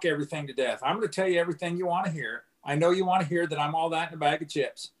 talk everything to death. I'm going to tell you everything you want to hear. I know you want to hear that I'm all that in a bag of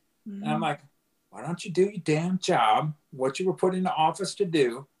chips. Mm-hmm. And I'm like, why don't you do your damn job, what you were put into office to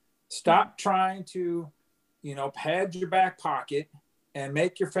do? Stop trying to, you know, pad your back pocket and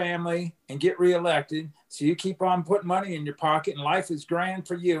make your family and get reelected. So you keep on putting money in your pocket and life is grand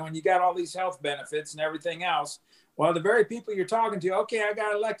for you. And you got all these health benefits and everything else. While the very people you're talking to, okay, I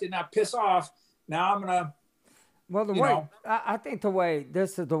got elected, now piss off. Now I'm going to, well, I think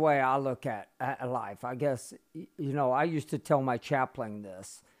this is the way I look at life. I guess, you know, I used to tell my chaplain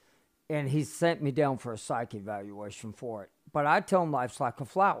this, and he sent me down for a psych evaluation for it. But I tell him life's like a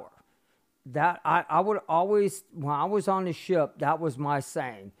flower. That I would always, when I was on the ship, that was my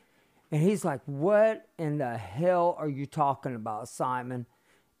saying. And he's like, what in the hell are you talking about, Simon?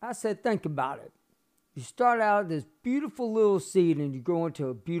 I said, think about it. You start out this beautiful little seed and you grow into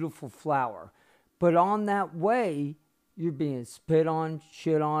a beautiful flower. But on that way, you're being spit on,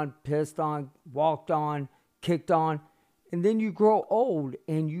 shit on, pissed on, walked on, kicked on, and then you grow old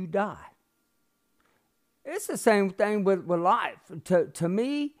and you die. It's the same thing with life. To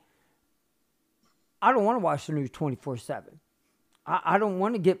me, I don't want to watch the news 24/7. I don't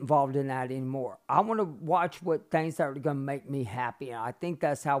want to get involved in that anymore. I want to watch what things that are going to make me happy. And I think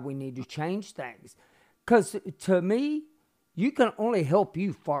that's how we need to change things. Because to me, you can only help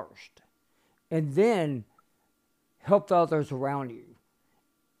you first and then help the others around you.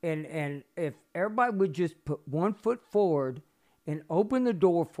 And if everybody would just put one foot forward and open the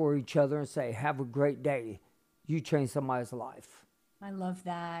door for each other and say, have a great day, you change somebody's life. I love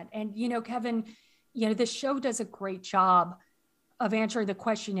that. And, Kevin, this show does a great job of answering the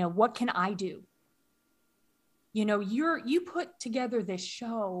question, what can I do? You put together this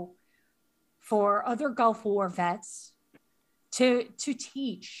show for other Gulf War vets to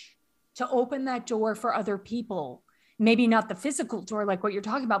teach, to open that door for other people. Maybe not the physical door like what you're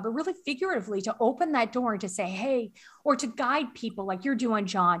talking about, but really figuratively to open that door and to say, hey, or to guide people like you're doing,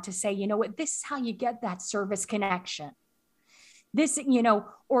 John, to say, what, this is how you get that service connection. This,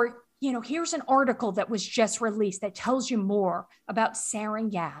 here's an article that was just released that tells you more about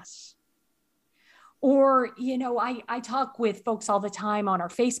sarin gas. Or, I talk with folks all the time on our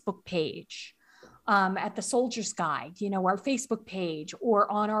Facebook page, at the Soldier's Guide, our Facebook page,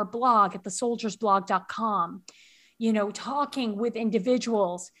 or on our blog at thesoldiersblog.com, talking with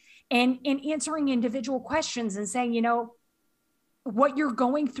individuals and answering individual questions and saying, what you're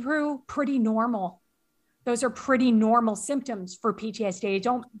going through, pretty normal. Those are pretty normal symptoms for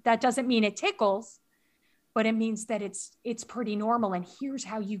PTSD. That doesn't mean it tickles, but it means that it's pretty normal. And here's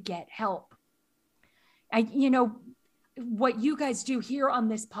how you get help. What you guys do here on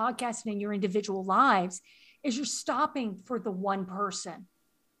this podcast and in your individual lives is you're stopping for the one person.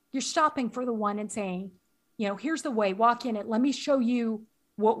 You're stopping for the one and saying, here's the way, walk in it. Let me show you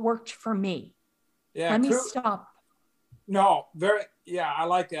what worked for me. Yeah. Let me stop. No, I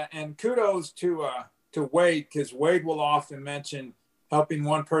like that. And kudos to Wade, because Wade will often mention helping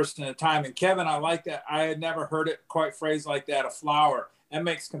one person at a time. And Kevin, I like that. I had never heard it quite phrased like that, a flower. That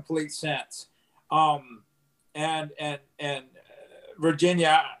makes complete sense. And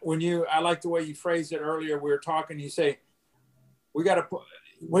Virginia, I like the way you phrased it earlier. We were talking, you say, we got to put,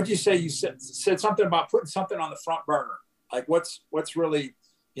 what'd you say? You said something about putting something on the front burner. Like what's really,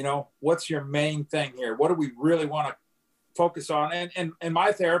 what's your main thing here? What do we really want to focus on? And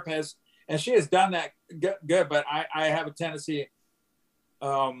my therapist, and she has done that good, but I have a tendency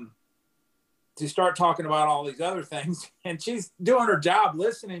to start talking about all these other things, and she's doing her job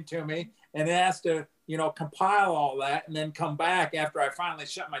listening to me, and it has to, compile all that and then come back after I finally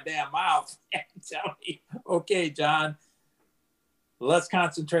shut my damn mouth and tell me, okay, John, let's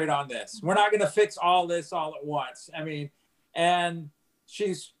concentrate on this. We're not going to fix all this all at once. And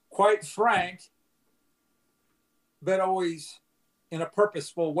she's quite frank, but always in a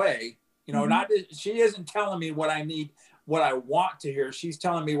purposeful way. She isn't telling me what I need, what I want to hear. She's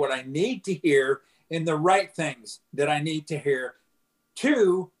telling me what I need to hear and the right things that I need to hear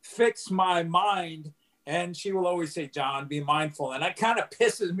to fix my mind. And she will always say, John, be mindful. And that kind of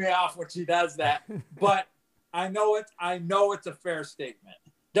pisses me off when she does that. But I know it's a fair statement.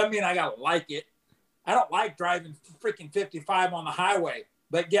 Doesn't mean I got to like it. I don't like driving freaking 55 on the highway.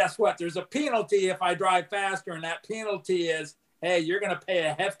 But guess what? There's a penalty if I drive faster. And that penalty is, hey, you're going to pay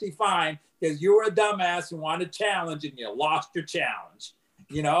a hefty fine because you were a dumbass who wanted a challenge and you lost your challenge.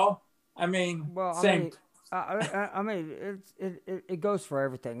 Same. It goes for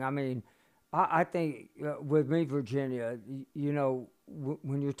everything. I think with me, Virginia,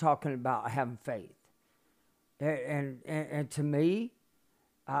 when you're talking about having faith, and to me,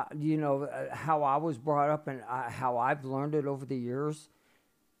 how I was brought up and how I've learned it over the years,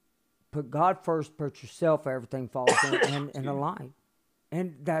 put God first, put yourself, everything falls in a line.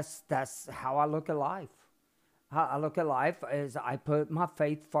 And that's how I look at life. How I look at life is I put my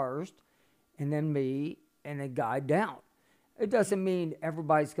faith first, and then me, and then God down. It doesn't mean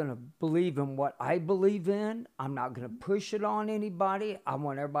everybody's going to believe in what I believe in. I'm not going to push it on anybody. I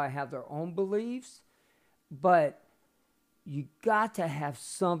want everybody to have their own beliefs. But you got to have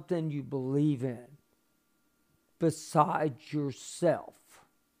something you believe in besides yourself.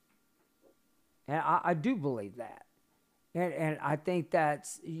 And I do believe that. And I think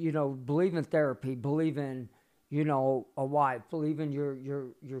that's, believe in therapy, believe in, a wife, believe in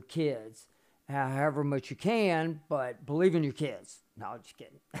your kids. However much you can, but believe in your kids. No, just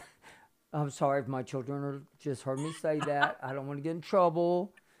kidding. I'm sorry if my children just heard me say that. I don't want to get in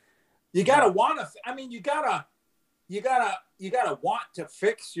trouble. You got to want to, I mean, you got to want to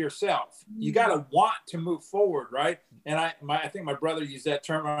fix yourself. You got to want to move forward. Right. And I think my brother used that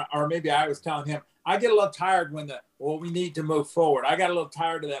term, or maybe I was telling him, I get a little tired when we need to move forward. I got a little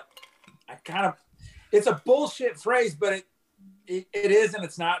tired of that. It's a bullshit phrase, but it is and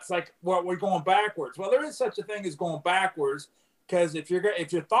it's not. It's like, well, we're going backwards. Well, there is such a thing as going backwards, because if your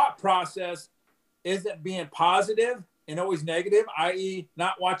thought process isn't being positive and always negative, i.e.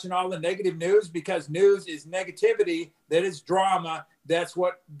 not watching all the negative news, because news is negativity, that is drama. That's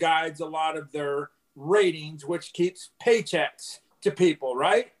what guides a lot of their ratings, which keeps paychecks to people,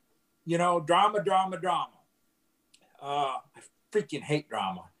 right? You know, drama. I freaking hate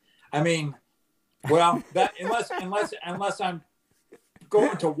drama. I mean, well, that unless I'm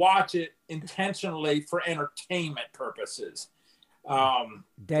going to watch it intentionally for entertainment purposes.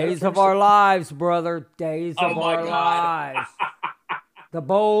 Days of our lives, brother. Days of our lives. The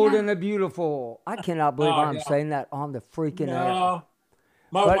bold and the beautiful. I cannot believe I'm saying that on the freaking air.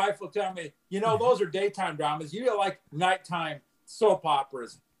 My wife will tell me, those are daytime dramas. You like nighttime soap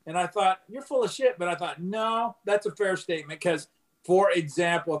operas. And I thought, you're full of shit. But I thought, no, that's a fair statement. Because, for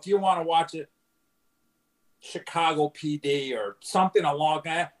example, if you want to watch it, Chicago PD or something along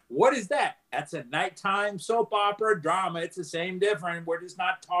that, what is that? That's a nighttime soap opera drama. It's the same difference. We're just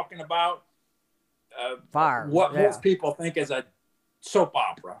not talking about fire. What most people think is a soap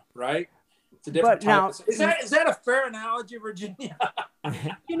opera, right? It's a different type. Is that a fair analogy, Virginia?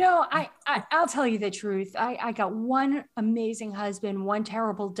 I'll tell you the truth. I got one amazing husband, one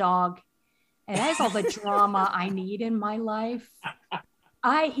terrible dog, and that's all the drama I need in my life.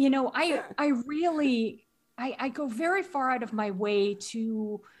 I really go very far out of my way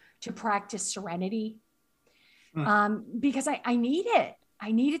to practice serenity, because I need it.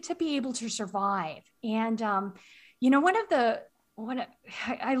 I need it to be able to survive. And I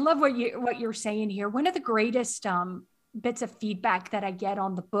love what you're saying here. One of the greatest bits of feedback that I get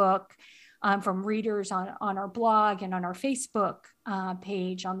on the book from readers on our blog and on our Facebook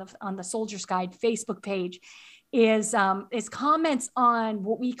page, on the Soldier's Guide Facebook page, is comments on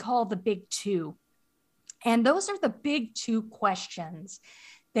what we call the big two. And those are the big two questions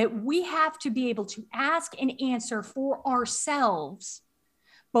that we have to be able to ask and answer for ourselves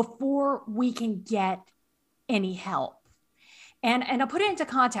before we can get any help. And I'll put it into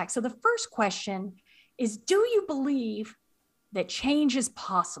context. So the first question is, do you believe that change is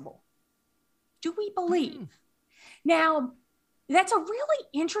possible? Do we believe? Now, that's a really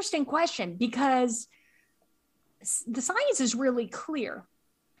interesting question, because the science is really clear.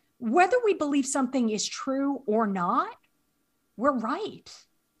 Whether we believe something is true or not, we're right.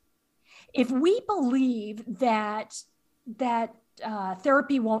 If we believe that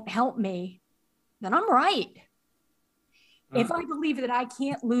therapy won't help me, then I'm right. If I believe that I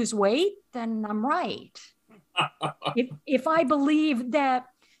can't lose weight, then I'm right. if I believe that,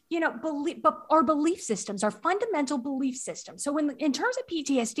 but our belief systems, our fundamental belief systems. So in terms of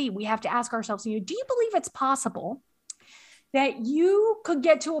PTSD, we have to ask ourselves, do you believe it's possible that you could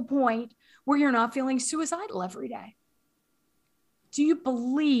get to a point where you're not feeling suicidal every day? Do you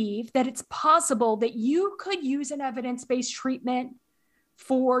believe that it's possible that you could use an evidence-based treatment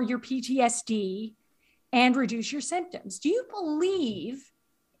for your PTSD and reduce your symptoms? Do you believe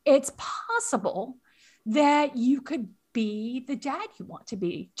it's possible that you could be the dad you want to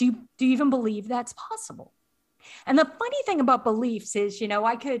be? Do you even believe that's possible? And the funny thing about beliefs is,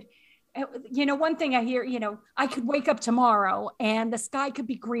 one thing I hear, I could wake up tomorrow and the sky could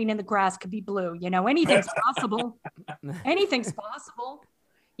be green and the grass could be blue. Anything's possible. Anything's possible.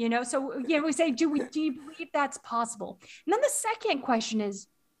 So, we say, do you believe that's possible? And then the second question is,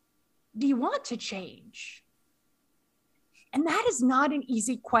 do you want to change? And that is not an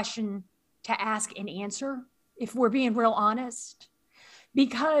easy question to ask and answer, if we're being real honest,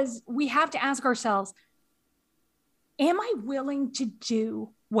 because we have to ask ourselves, am I willing to do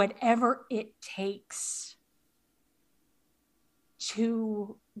whatever it takes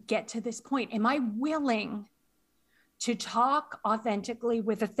to get to this point? Am I willing to talk authentically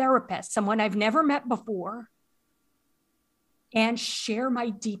with a therapist, someone I've never met before, and share my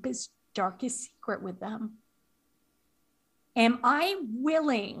deepest, darkest secret with them? Am I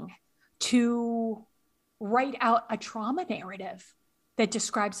willing to write out a trauma narrative that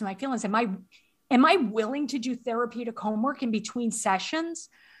describes my feelings? Am I willing to do therapeutic homework in between sessions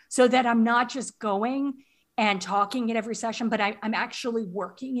so that I'm not just going and talking at every session, but I'm actually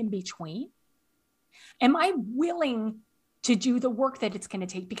working in between? Am I willing to do the work that it's going to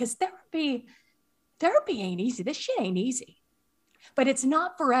take? Because therapy ain't easy. This shit ain't easy, but it's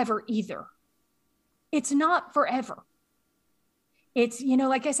not forever either. It's not forever. It's, you know,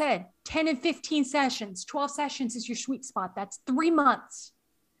 like I said, 10 and 15 sessions, 12 sessions is your sweet spot. That's 3 months,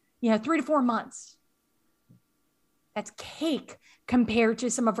 3 to 4 months. That's cake compared to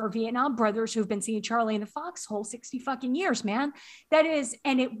some of our Vietnam brothers who've been seeing Charlie in the foxhole 60 fucking years, man. That is,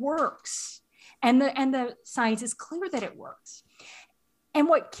 and it works. And the science is clear that it works. And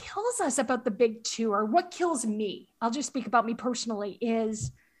what kills us about the big two, or what kills me, I'll just speak about me personally,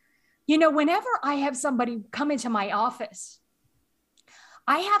 is, whenever I have somebody come into my office,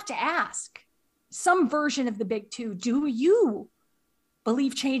 I have to ask some version of the big two, do you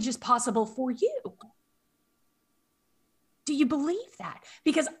believe change is possible for you? Do you believe that?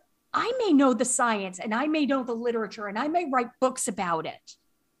 Because I may know the science and I may know the literature and I may write books about it.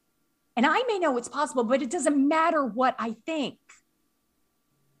 And I may know it's possible, but it doesn't matter what I think.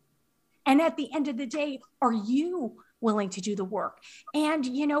 And at the end of the day, are you willing to do the work? And,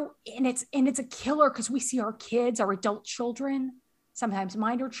 and it's a killer because we see our kids, our adult children, sometimes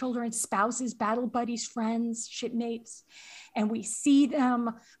minor children, spouses, battle buddies, friends, shipmates, and we see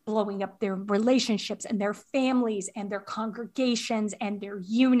them blowing up their relationships and their families and their congregations and their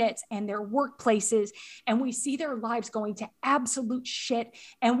units and their workplaces. And we see their lives going to absolute shit.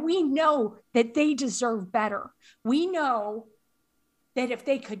 And we know that they deserve better. We know that if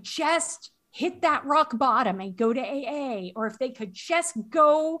they could just hit that rock bottom and go to AA, or if they could just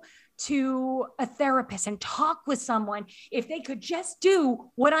go to a therapist and talk with someone, if they could just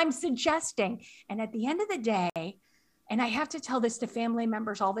do what I'm suggesting. And at the end of the day, and I have to tell this to family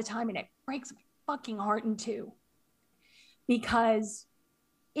members all the time, and it breaks my fucking heart in two, because,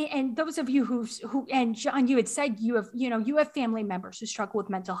 and those of you who, and John, you had said you have family members who struggle with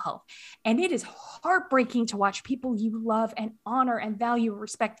mental health, and it is heartbreaking to watch people you love and honor and value,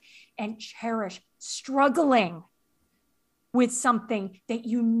 respect and cherish struggling with something that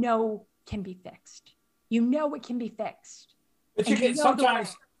can be fixed. It can be fixed. But you can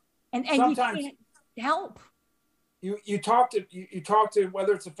sometimes, and you can't help. You talk to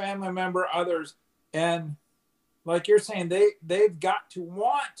whether it's a family member, others, and like you're saying, they've got to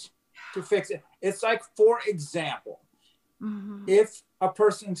want to fix it. It's like, for example, if a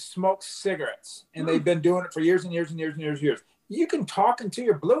person smokes cigarettes and they've been doing it for years and years and years and years and years, you can talk until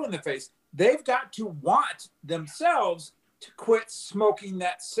you're blue in the face. They've got to want themselves to quit smoking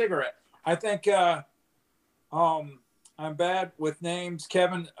that cigarette. I think I'm bad with names.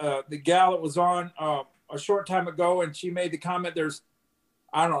 Kevin, the gal that was on a short time ago, and she made the comment, there's,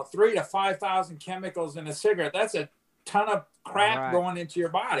 I don't know, 3,000 to 5,000 chemicals in a cigarette. That's a ton of crap going into your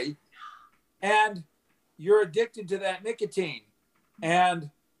body. And you're addicted to that nicotine. And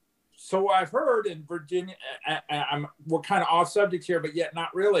so I've heard in Virginia, we're kind of off subject here, but yet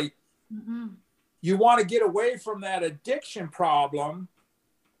not really. You want to get away from that addiction problem.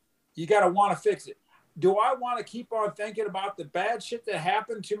 You got to want to fix it. Do I want to keep on thinking about the bad shit that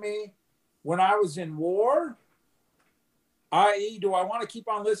happened to me when I was in war? I.e., do I want to keep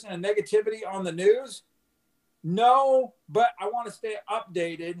on listening to negativity on the news? No, but I want to stay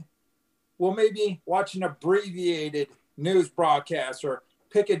updated. Well, maybe watch an abbreviated news broadcast or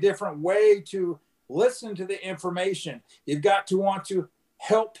pick a different way to listen to the information. You've got to want to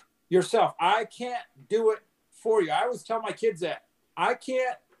help yourself. I can't do it for you. I always tell my kids that. I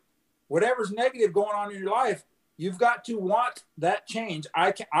can't, whatever's negative going on in your life, you've got to want that change.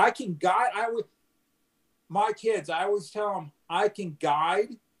 I can guide. My kids, I always tell them, I can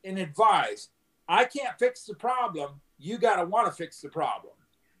guide and advise. I can't fix the problem. You got to want to fix the problem.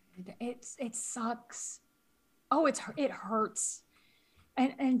 It sucks. Oh, it hurts.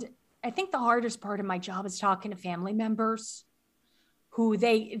 And I think the hardest part of my job is talking to family members who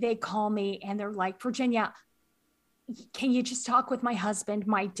they call me and they're like, Virginia, can you just talk with my husband,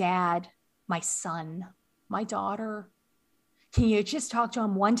 my dad, my son, my daughter? Can you just talk to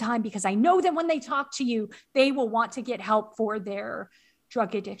them one time? Because I know that when they talk to you, they will want to get help for their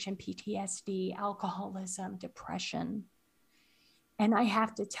drug addiction, PTSD, alcoholism, depression. And I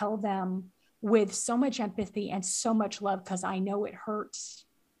have to tell them with so much empathy and so much love, because I know it hurts.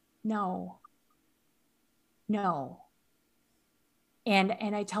 No. And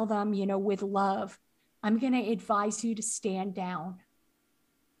I tell them, with love, I'm going to advise you to stand down,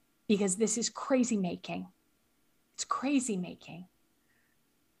 because this is crazy making. It's crazy making,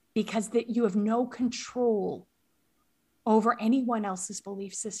 because that you have no control over anyone else's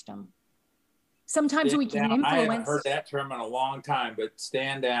belief system. Sometimes we can influence. I haven't heard that term in a long time, but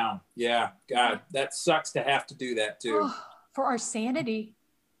stand down. Yeah, God, that sucks to have to do that too. Oh, for our sanity.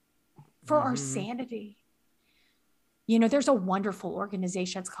 Our sanity. There's a wonderful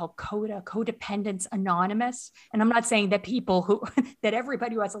organization. It's called CODA, Codependence Anonymous. And I'm not saying that that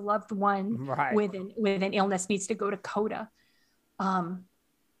everybody who has a loved one with an illness needs to go to CODA.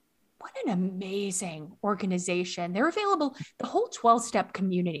 What an amazing organization. They're available, the whole 12-step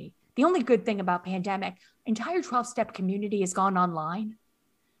community. The only good thing about pandemic, entire 12-step community has gone online.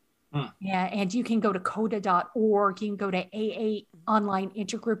 Yeah, and you can go to coda.org, you can go to AA online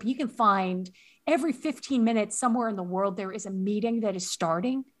intergroup. You can find every 15 minutes somewhere in the world, there is a meeting that is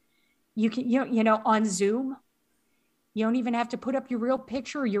starting. You can, on Zoom, you don't even have to put up your real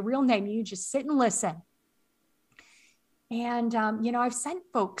picture or your real name. You just sit and listen. And, I've sent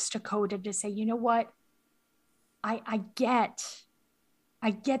folks to CODA to say, you know what, I get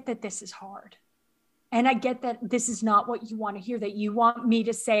that this is hard. And I get that this is not what you want to hear, that you want me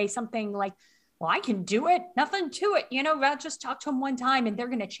to say something like, well, I can do it, nothing to it. I'll just talk to them one time and they're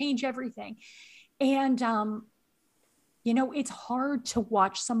going to change everything. And, it's hard to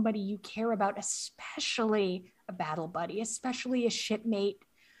watch somebody you care about, especially a battle buddy, especially a shipmate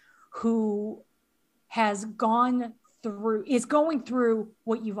who is going through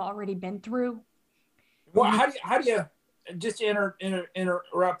what you've already been through. Well, how do you just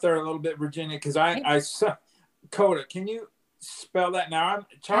interrupt there a little bit, Virginia? Because I saw CODA. Can you spell that now? I'm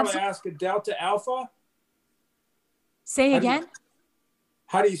Charlie Oscar Delta Alpha. Say again.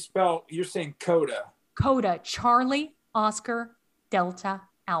 How do you spell? You're saying CODA. CODA, Charlie Oscar Delta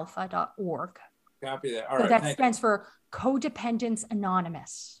Alpha.org. Copy that. All so right. That stands for Codependence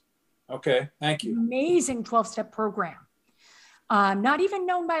Anonymous. Okay, thank you. Amazing 12-step program. Not even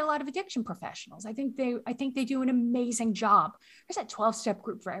known by a lot of addiction professionals. I think they do an amazing job. There's a 12-step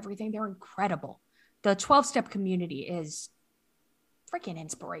group for everything. They're incredible. The 12-step community is freaking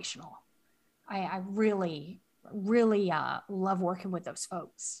inspirational. I really, really love working with those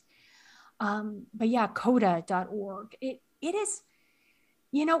folks. But yeah, coda.org. It is,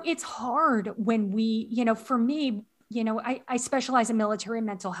 it's hard when we, for me, I specialize in military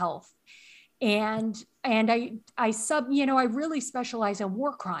mental health. And I really specialize in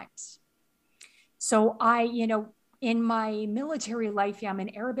war crimes. So in my military life, I'm an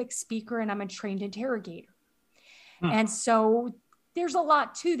Arabic speaker and I'm a trained interrogator. And so there's a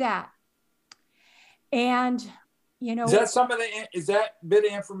lot to that. And, is that bit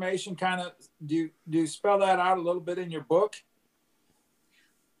of information kind of, do you spell that out a little bit in your book?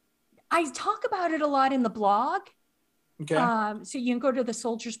 I talk about it a lot in the blog. Okay. So you can go to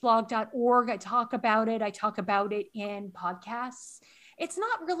thesoldiersblog.org. I talk about it. I talk about it in podcasts. It's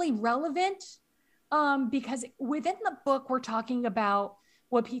not really relevant because within the book, we're talking about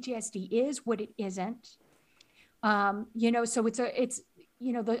what PTSD is, what it isn't. So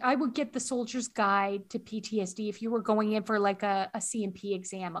I would get the Soldier's Guide to PTSD if you were going in for like a C&P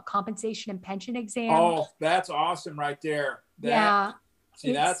exam, a compensation and pension exam. Oh, that's awesome right there.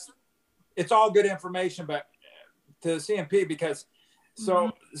 It's all good information, but to the CMP, because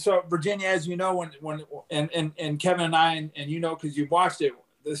so Virginia, as you know, when and Kevin and I and because you've watched it,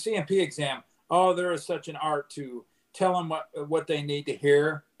 the CMP exam, there is such an art to tell them what they need to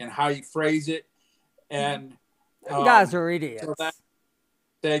hear and how you phrase it. And you guys are idiots.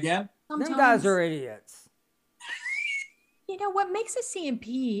 Say again? Them guys are idiots. What makes a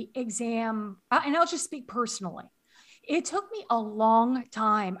CMP exam, and I'll just speak personally, it took me a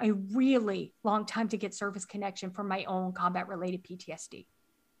really long time to get service connection for my own combat-related PTSD.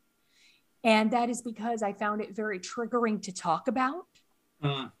 And that is because I found it very triggering to talk about.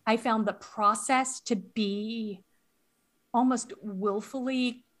 I found the process to be almost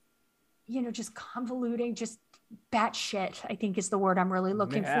willfully, just convoluting, just batshit, I think is the word I'm really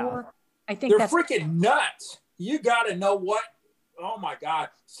looking for. I think they're freaking nuts. You got to know what, oh my God,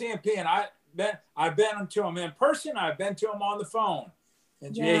 CMP, and I've been to them in person. I've been to them on the phone.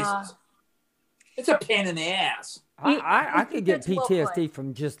 And Jesus, it's a pain in the ass. I could get PTSD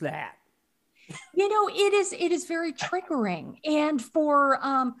from just that. It is very triggering. And for,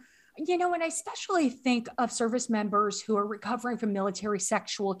 and I especially think of service members who are recovering from military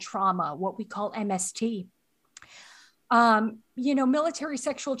sexual trauma, what we call MST. Military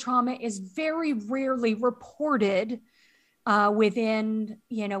sexual trauma is very rarely reported within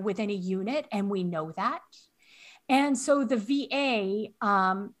a unit, and we know that. And so the VA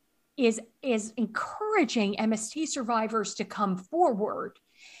is encouraging MST survivors to come forward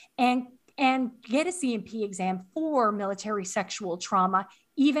and get a CMP exam for military sexual trauma,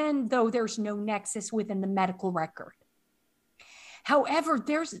 even though there's no nexus within the medical record. However,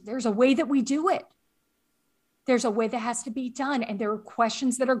 there's a way that we do it. There's a way that has to be done, and there are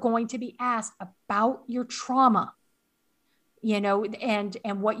questions that are going to be asked about your trauma, and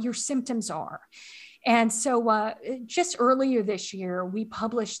what your symptoms are. And so just earlier this year, we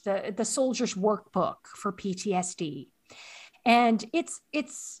published the Soldier's Workbook for PTSD. And it's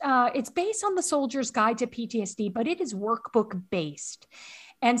based on the Soldier's Guide to PTSD, but it is workbook based.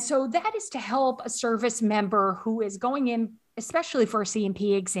 And so that is to help a service member who is going in, especially for a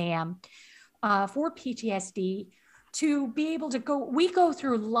C&P exam for PTSD, to be able to we go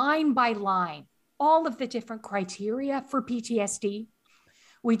through line by line all of the different criteria for PTSD.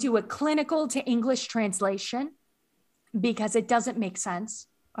 We do a clinical to English translation because it doesn't make sense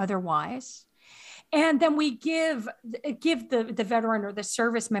otherwise. And then we give the veteran or the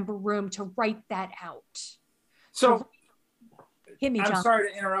service member room to write that out. So hit me, John. I'm sorry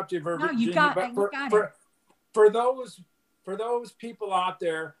to interrupt you, Virginia, no, you got it. For those people out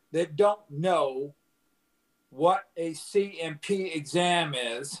there that don't know what a C&P exam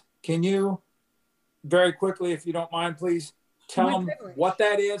is, can you very quickly, if you don't mind, please tell them what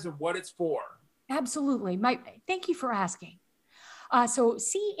that is and what it's for? Absolutely. Thank you for asking. So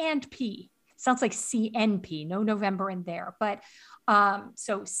C&P sounds like CNP, no November in there, but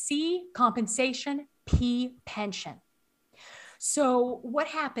so C, compensation, P, pension. So what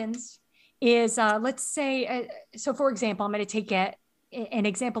happens is, let's say, so for example, I'm going to take an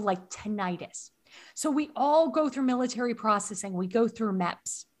example like tinnitus. So we all go through military processing. We go through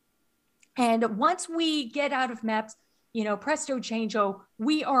MEPS. And once we get out of MEPS, presto changeo,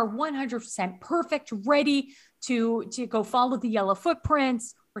 we are 100% perfect, ready to go follow the yellow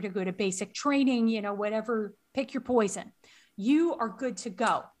footprints or to go to basic training, whatever, pick your poison. You are good to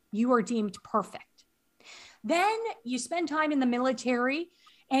go. You are deemed perfect. Then you spend time in the military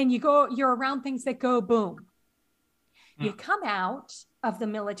and you're around things that go boom. You come out of the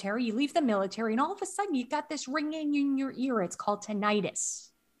military, you leave the military, and all of a sudden you got this ringing in your ear. It's called tinnitus.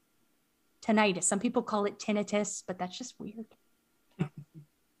 Tinnitus. Some people call it tinnitus, but that's just weird.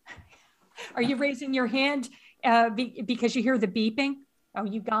 Are you raising your hand because you hear the beeping? Oh,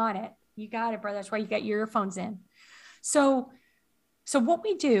 you got it. You got it, brother. That's why you got your earphones in. So what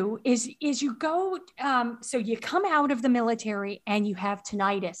we do is you go, so you come out of the military and you have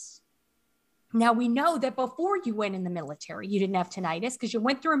tinnitus. Now we know that before you went in the military, you didn't have tinnitus because you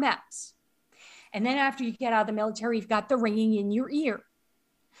went through MEPS. And then after you get out of the military, you've got the ringing in your ear.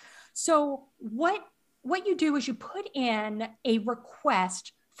 So what you do is you put in a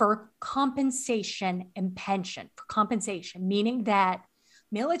request for compensation and pension. For compensation, meaning that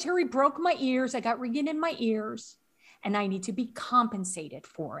military broke my ears, I got ringing in my ears, and I need to be compensated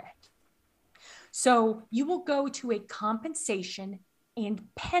for it. So you will go to a compensation and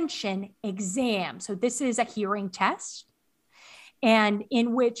pension exam. So this is a hearing test, and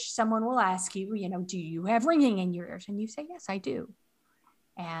in which someone will ask you, do you have ringing in your ears? And you say, yes, I do.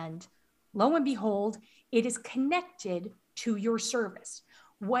 And lo and behold, it is connected to your service.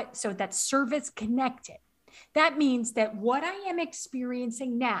 So that's service connected. That means that what I am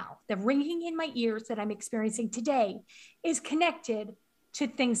experiencing now, the ringing in my ears that I'm experiencing today, is connected to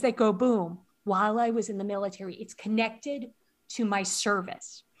things that go boom while I was in the military. It's connected to my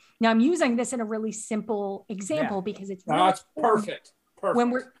service. Now I'm using this in a really simple example because it's really that's perfect.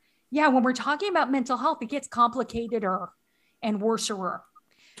 When we're talking about mental health, it gets complicateder and worser.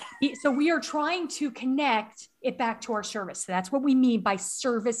 So we are trying to connect it back to our service. So that's what we mean by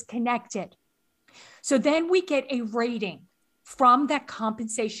service connected. So then we get a rating from that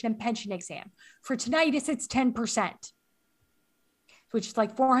compensation and pension exam. For tinnitus, it's 10%, which is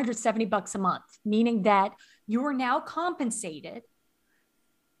like $470 a month, meaning that you are now compensated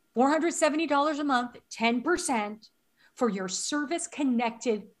 $470 a month, 10% for your service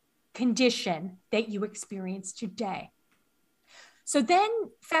connected condition that you experience today. So then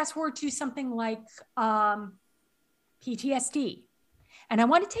fast forward to something like PTSD. And I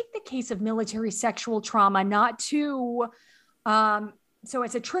want to take the case of military sexual trauma, not to, so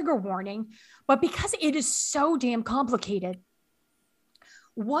it's a trigger warning, but because it is so damn complicated,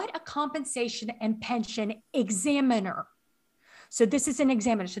 what a compensation and pension examiner. So this is an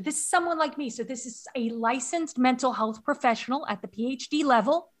examiner. So this is someone like me. So this is a licensed mental health professional at the PhD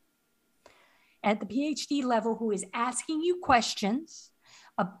level, who is asking you questions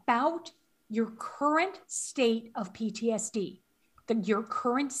about your current state of PTSD, your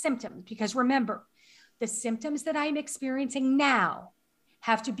current symptoms. Because remember, the symptoms that I'm experiencing now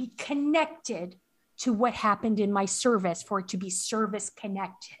have to be connected to what happened in my service for it to be service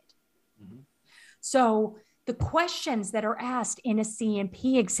connected. Mm-hmm. So the questions that are asked in a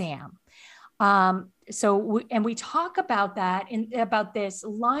C&P exam, we talk about that about this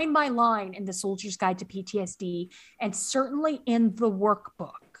line by line in the Soldier's Guide to PTSD, and certainly in the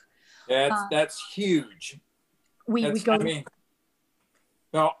workbook. That's huge.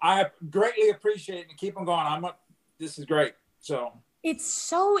 I greatly appreciate it, and keep on going. This is great. So it's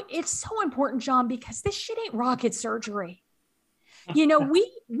so important, John, because this shit ain't rocket surgery. You know,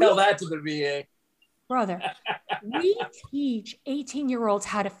 we Tell that to the VA. brother, we teach 18-year-olds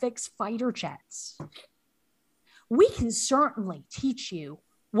how to fix fighter jets. We can certainly teach you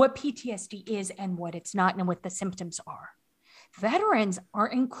what PTSD is and what it's not and what the symptoms are. Veterans are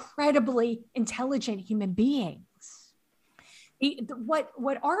incredibly intelligent human beings.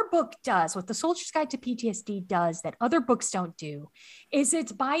 What our book does, what the Soldier's Guide to PTSD does that other books don't do, is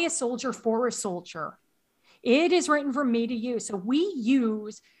it's by a soldier for a soldier. It is written from me to you. So we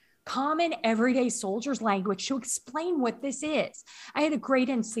use common everyday soldiers language to explain what this is. I had a great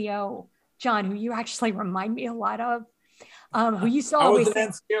NCO, John, who you actually remind me a lot of, who used to always I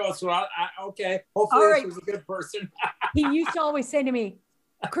was an NCO, so okay. Hopefully this was a good person. He used to always say to me,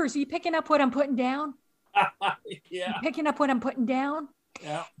 Cruse, are you picking up what I'm putting down? Yeah. Picking up what I'm putting down.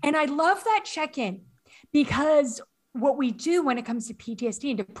 Yeah. And I love that check-in because what we do when it comes to PTSD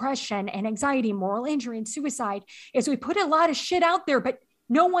and depression and anxiety, moral injury and suicide is we put a lot of shit out there, but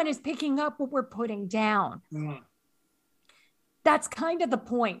no one is picking up what we're putting down. Mm. That's kind of the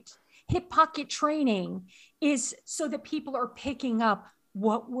point. Hip pocket training is so that people are picking up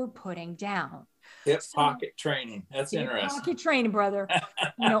what we're putting down. Hip pocket training. That's interesting. Hip pocket training, brother.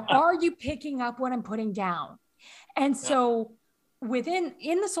 You know, are you picking up what I'm putting down? And so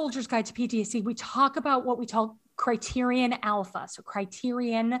in the Soldier's Guide to PTSD, we talk about what we call criterion alpha. So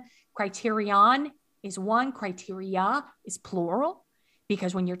criterion is one, criteria is plural,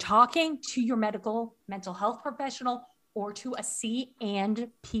 because when you're talking to your mental health professional or to a C and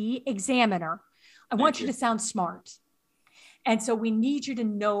P examiner, I want you to sound smart. And so we need you to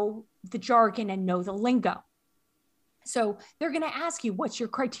know the jargon and know the lingo. So they're going to ask you, what's your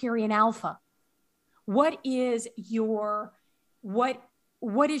criterion alpha? What is your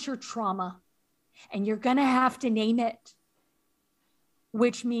trauma? And you're going to have to name it,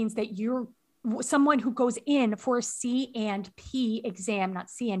 which means that you're someone who goes in for a C and P exam, not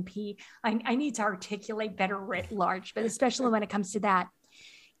C and P. I need to articulate better writ large, but especially when it comes to that,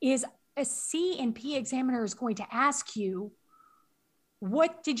 is a C and P examiner is going to ask you,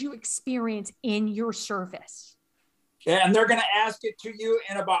 what did you experience in your service? Yeah, and they're going to ask it to you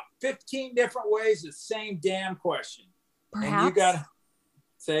in about 15 different ways, the same damn question. Perhaps. And you got to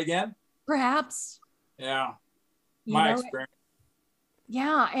say again? Perhaps. Yeah. My experience.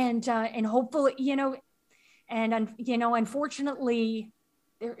 Yeah. And hopefully, unfortunately,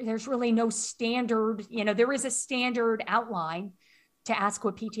 there's really no standard, there is a standard outline to ask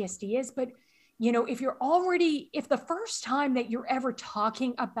what PTSD is, but if the first time that you're ever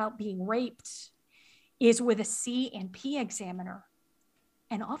talking about being raped is with a C and P examiner,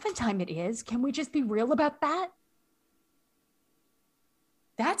 and oftentimes it is, can we just be real about that?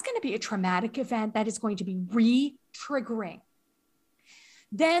 That's going to be a traumatic event that is going to be re-triggering.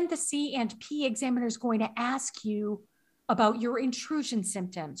 Then the C and P examiner is going to ask you about your intrusion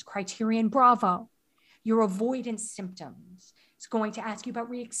symptoms, criterion Bravo, your avoidance symptoms. It's going to ask you about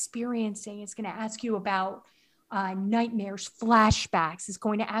re-experiencing. It's going to ask you about nightmares, flashbacks. It's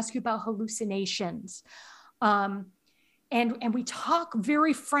going to ask you about hallucinations. And we talk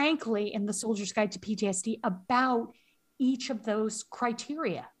very frankly in the Soldier's Guide to PTSD about each of those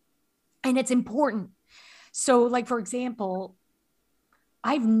criteria. And it's important. So like, for example,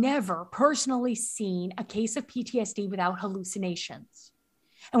 I've never personally seen a case of PTSD without hallucinations.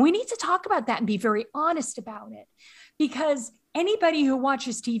 And we need to talk about that and be very honest about it, because anybody who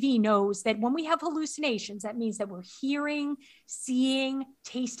watches TV knows that when we have hallucinations, that means that we're hearing, seeing,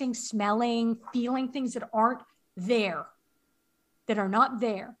 tasting, smelling, feeling things that aren't there, that are not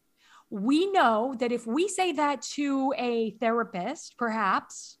there. We know that if we say that to a therapist,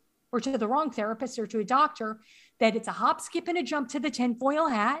 perhaps, or to the wrong therapist or to a doctor, that it's a hop, skip, and a jump to the tinfoil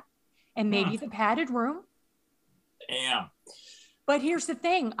hat and maybe the padded room. Damn. But here's the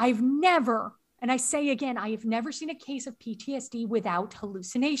thing. I've never seen a case of PTSD without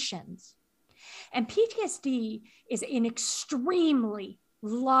hallucinations. And PTSD is an extremely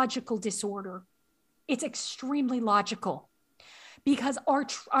logical disorder. It's extremely logical because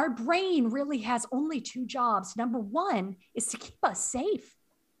our brain really has only two jobs. Number one is to keep us safe,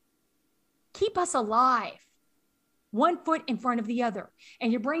 keep us alive, one foot in front of the other.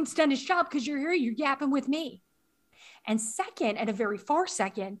 And your brain's done its job because you're here, you're yapping with me. And second, and a very far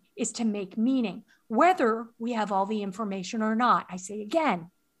second, is to make meaning, whether we have all the information or not. I say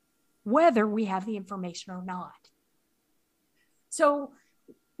again, whether we have the information or not. So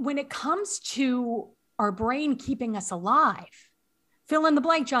when it comes to our brain keeping us alive, fill in the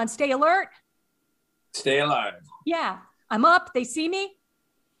blank, John, stay alert. Stay alive. Yeah, I'm up. They see me.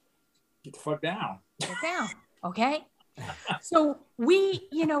 Get the fuck down. Get down. Okay. So we,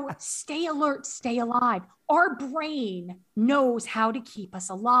 stay alert, stay alive. Our brain knows how to keep us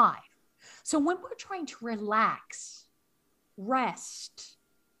alive. So when we're trying to relax, rest,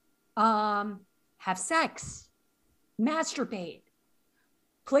 have sex, masturbate,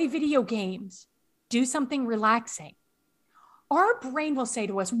 play video games, do something relaxing, our brain will say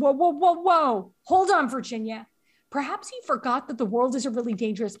to us, whoa, whoa, whoa, whoa, hold on, Virginia. Perhaps you forgot that the world is a really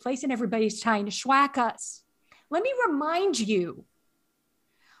dangerous place and everybody's trying to schwack us. Let me remind you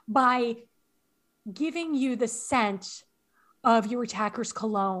by giving you the scent of your attacker's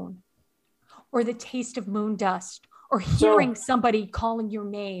cologne or the taste of moon dust or hearing somebody calling your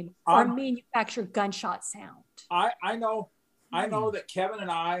name or a manufactured gunshot sound. I know that Kevin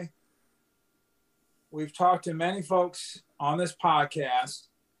and we've talked to many folks on this podcast,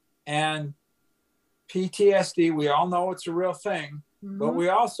 and PTSD, we all know it's a real thing, but we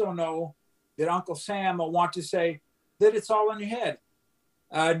also know that Uncle Sam will want to say that it's all in your head.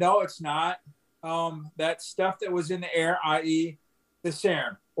 No, it's not. That stuff that was in the air, i.e. the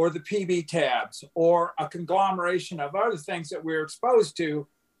sarin or the PB tabs or a conglomeration of other things that we're exposed to,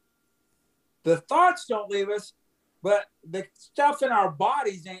 the thoughts don't leave us, but the stuff in our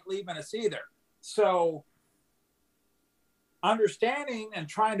bodies ain't leaving us either. So understanding and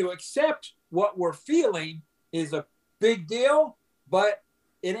trying to accept what we're feeling is a big deal, but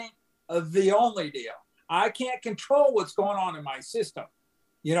it ain't the only deal. I can't control what's going on in my system,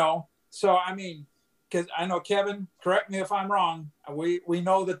 So, I mean, because I know, Kevin, correct me if I'm wrong. We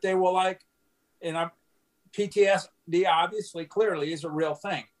know that they will PTSD obviously clearly is a real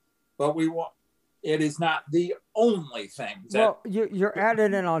thing, but it is not the only thing. You're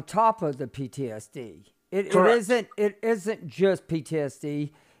adding it on top of the PTSD. It isn't just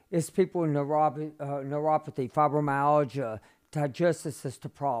PTSD. It's people with neuropathy, fibromyalgia, digestive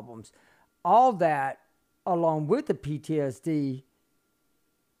system problems. All that, along with the PTSD,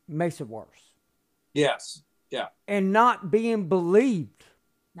 makes it worse. Yes. Yeah. And not being believed.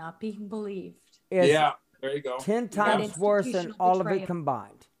 Not being believed. Yeah. There you go. 10 times worse than all of it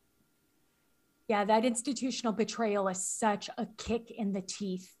combined. Yeah, that institutional betrayal is such a kick in the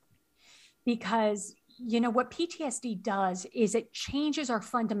teeth because, what PTSD does is it changes our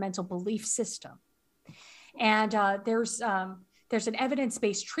fundamental belief system. And there's an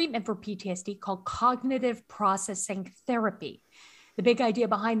evidence-based treatment for PTSD called cognitive processing therapy. The big idea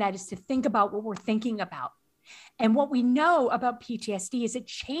behind that is to think about what we're thinking about. And what we know about PTSD is it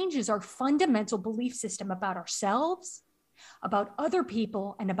changes our fundamental belief system about ourselves, about other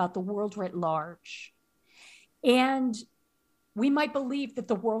people, and about the world writ large. And we might believe that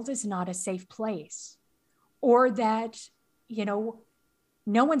the world is not a safe place, or that, no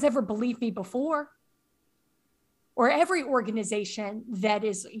one's ever believed me before, or every organization that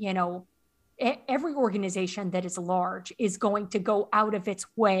is large is going to go out of its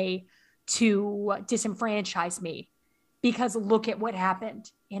way to disenfranchise me because look at what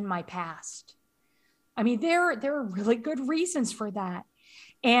happened in my past. I mean, there are really good reasons for that.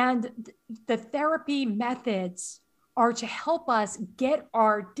 And the therapy methods are to help us get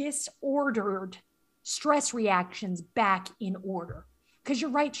our disordered stress reactions back in order. Because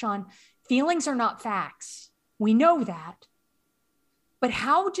you're right, Sean, feelings are not facts. We know that. But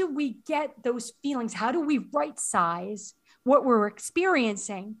how do we get those feelings? How do we right size what we're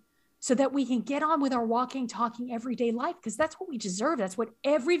experiencing so that we can get on with our walking, talking, everyday life? Because that's what we deserve. That's what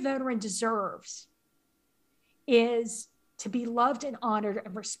every veteran deserves, is to be loved and honored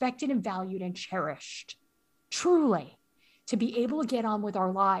and respected and valued and cherished, truly, to be able to get on with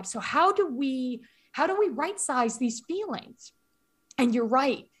our lives. So how do we right size these feelings? And you're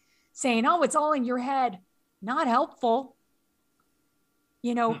right, saying, oh, it's all in your head, not helpful.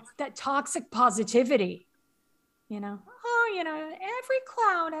 That toxic positivity, every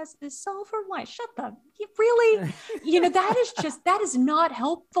cloud has this silver light. Shut up. Really, that is not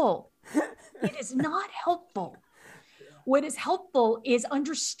helpful. It is not helpful. What is helpful is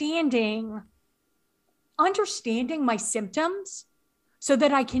understanding my symptoms so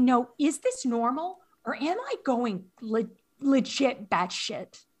that I can know, is this normal or am I going legit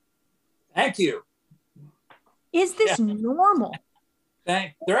batshit? Thank you. Is this normal?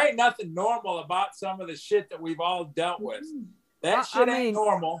 There ain't nothing normal about some of the shit that we've all dealt with. That shit ain't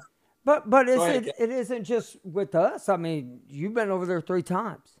normal. But it isn't just with us. I mean, you've been over there 3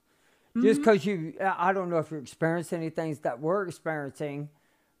 times. Mm-hmm. Just because I don't know if you're experiencing any things that we're experiencing,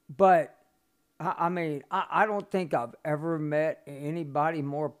 but I don't think I've ever met anybody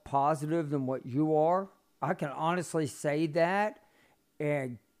more positive than what you are. I can honestly say that.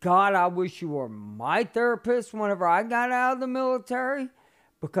 And God, I wish you were my therapist whenever I got out of the military,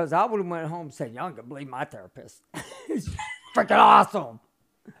 because I would have went home and said, y'all can believe my therapist. It's freaking awesome.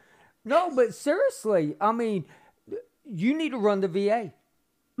 No, but seriously, I mean, you need to run the VA.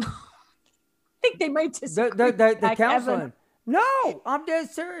 I think they might disagree. The counseling. No, I'm dead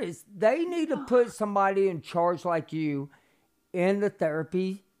serious. They need to put somebody in charge like you in the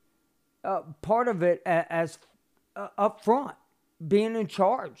therapy part of it as up front, being in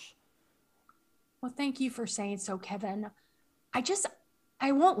charge. Well, thank you for saying so, Kevin.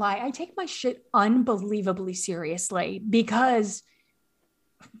 I won't lie. I take my shit unbelievably seriously because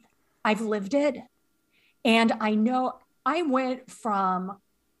I've lived it. And I know I went from,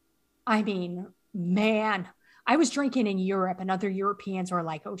 I mean, man, I was drinking in Europe and other Europeans were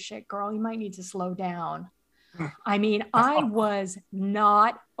like, oh shit, girl, you might need to slow down. I mean, I was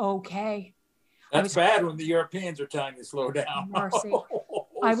not okay. That's bad when the Europeans are telling you to slow down. Mercy.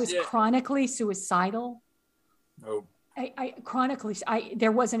 I was chronically suicidal. No.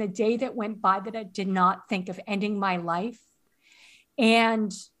 There wasn't a day that went by that I did not think of ending my life.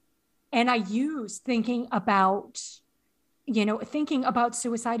 And I used thinking about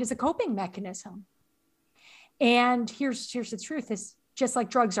suicide as a coping mechanism. And here's the truth is just like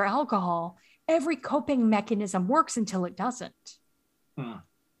drugs or alcohol, every coping mechanism works until it doesn't.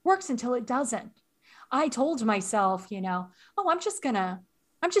 Works until it doesn't. I told myself, I'm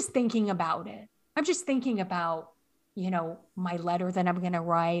just thinking about it. I'm just thinking about, my letter that I'm going to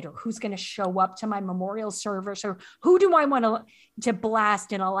write or who's going to show up to my memorial service or who do I want to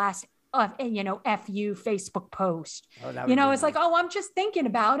blast in a last, FU Facebook post. It's like, I'm just thinking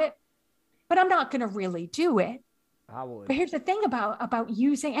about it, but I'm not going to really do it. I would. But here's the thing about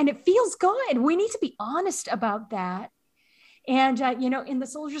using, and it feels good. We need to be honest about that. And, in the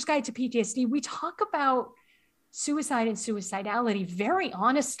Soldier's Guide to PTSD, we talk about suicide and suicidality very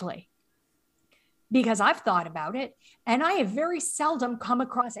honestly, because I've thought about it and I have very seldom come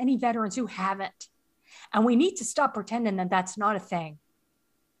across any veterans who haven't. And we need to stop pretending that that's not a thing.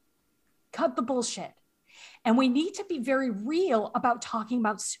 Cut the bullshit. And we need to be very real about talking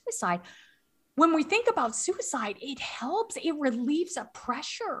about suicide. When we think about suicide, it helps. It relieves a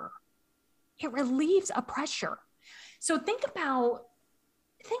pressure. It relieves a pressure. So think about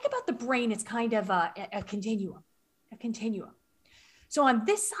the brain as kind of a continuum. So on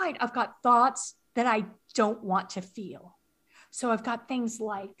this side, I've got thoughts that I don't want to feel. So I've got things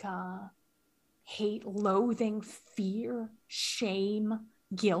like hate, loathing, fear, shame,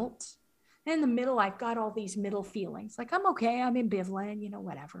 guilt. And in the middle, I've got all these middle feelings. Like, I'm okay, I'm ambivalent,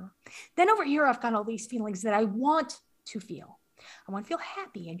 whatever. Then over here, I've got all these feelings that I want to feel. I want to feel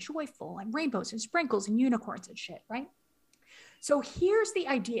happy and joyful and rainbows and sprinkles and unicorns and shit, right? So here's the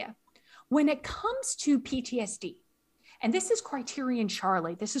idea. When it comes to PTSD, and this is criterion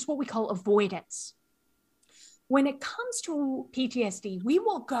Charlie, this is what we call avoidance. When it comes to PTSD, we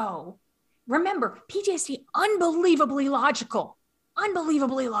will go, remember, PTSD, unbelievably logical.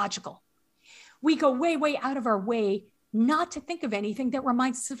 We go way, way out of our way not to think of anything that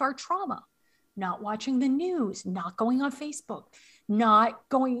reminds us of our trauma. Not watching the news, not going on Facebook, not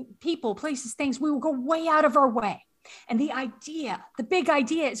going people, places, things. We will go way out of our way. And the big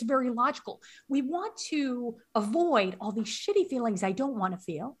idea is very logical. We want to avoid all these shitty feelings I don't want to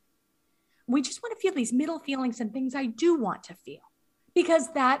feel. We just want to feel these middle feelings and things I do want to feel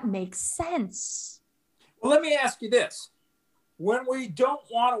because that makes sense. Well, let me ask you this. When we don't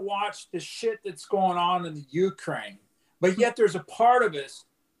want to watch the shit that's going on in the Ukraine, but yet there's a part of us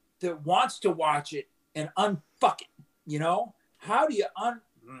that wants to watch it and unfuck it, how do you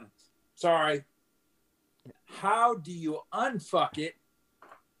how do you unfuck it,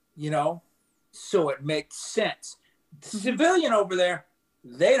 so it makes sense? The civilian over there,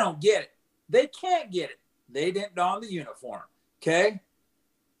 they don't get it. They can't get it. They didn't don the uniform. Okay.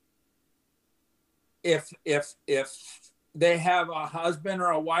 If they have a husband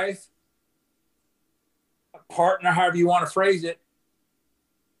or a wife, a partner, however you want to phrase it,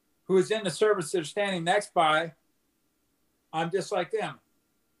 who is in the service they're standing next by, I'm just like them.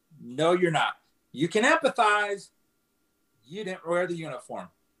 No, you're not. You can empathize. You didn't wear the uniform.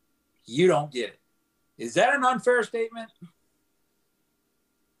 You don't get it. Is that an unfair statement?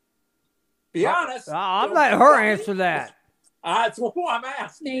 Be honest. I'm letting her answer that. That's what I'm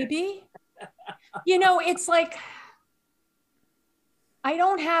asking. Maybe. It's like, I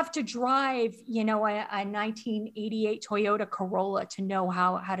don't have to drive, a 1988 Toyota Corolla to know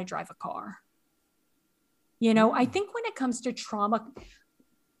how to drive a car. I think when it comes to trauma,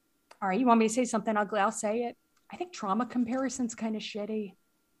 all right, you want me to say something ugly? I'll say it. I think trauma comparison's kind of shitty.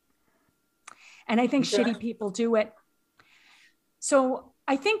 And I think shitty people do it. So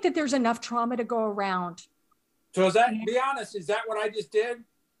I think that there's enough trauma to go around. So be honest, is that what I just did?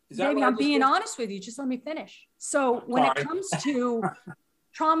 Is that Baby, what I I'm just being did? honest with you. Just let me finish. So when it Sorry. comes to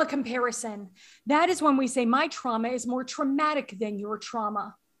trauma comparison, that is when we say my trauma is more traumatic than your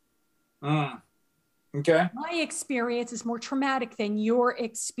trauma. Okay. My experience is more traumatic than your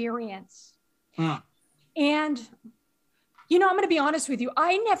experience. And, you know, I'm going to be honest with you.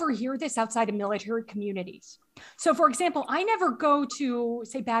 I never hear this outside of military communities. So, for example, I never go to,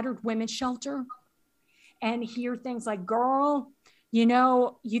 say, battered women's shelter and hear things like, girl, you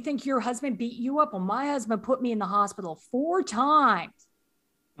know, you think your husband beat you up? Well, my husband put me in the hospital 4 times.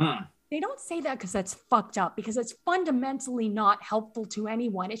 They don't say that because that's fucked up, because it's fundamentally not helpful to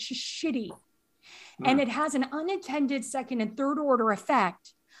anyone. It's just shitty. And it has an unintended second and third order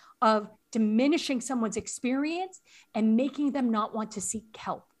effect of diminishing someone's experience and making them not want to seek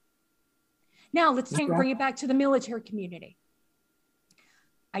help. Now, let's bring it back to the military community.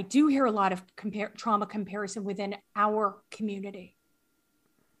 I do hear a lot of trauma comparison within our community.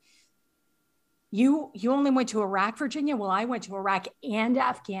 You only went to Iraq, Virginia? Well, I went to Iraq and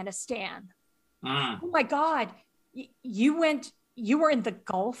Afghanistan. Oh my God. You were in the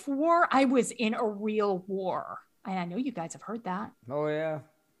Gulf War? I was in a real war. And I know you guys have heard that. Oh, yeah.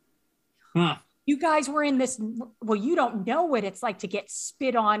 You guys were in this, well, you don't know what it's like to get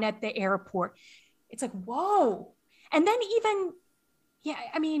spit on at the airport. It's like, whoa. And then even, yeah,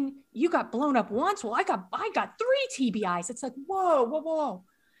 I mean, you got blown up once. Well, I got 3 TBIs. It's like, whoa.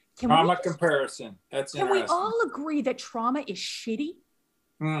 Trauma comparison. That's Can interesting. we all agree that trauma is shitty?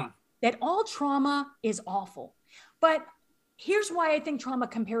 That all trauma is awful. But here's why I think trauma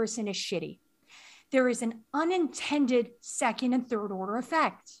comparison is shitty. There is an unintended second and third order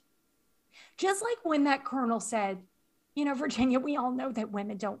effect. Just like when that colonel said, you know, Virginia, we all know that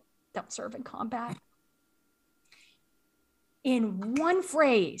women don't serve in combat. In one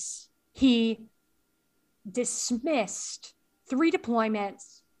phrase, he dismissed 3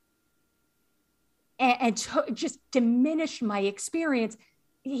 deployments and just diminished my experience.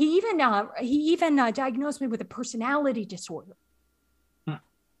 He even diagnosed me with a personality disorder,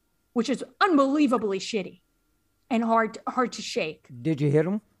 which is unbelievably shitty and hard to shake. Did you hit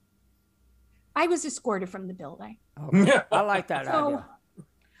him? I was escorted from the building. Okay. I like that idea.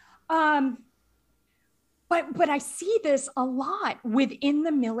 But I see this a lot within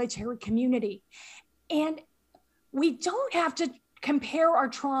the military community. And we don't have to compare our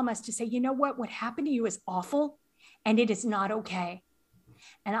traumas to say, you know what happened to you is awful and it is not okay.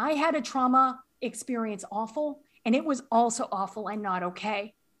 And I had a trauma experience awful, and it was also awful and not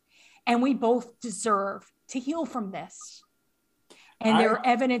okay. And we both deserve to heal from this. And there are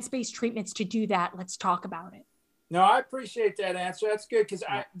evidence-based treatments to do that. Let's talk about it. No, I appreciate that answer. That's good, because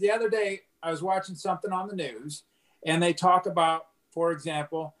the other day I was watching something on the news, and they talk about, for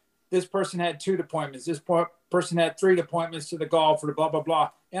example, this person had 2 deployments. This person had 3 deployments to the Gulf or blah, blah,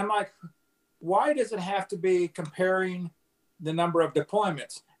 blah. And I'm like, why does it have to be comparing the number of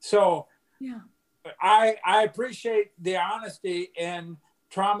deployments? So I appreciate the honesty and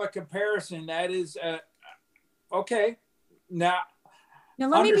trauma comparison. That is okay. Now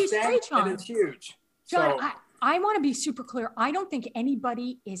let me be straight, John. It's huge. John, so, I want to be super clear. I don't think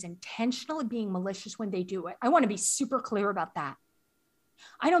anybody is intentionally being malicious when they do it. I want to be super clear about that.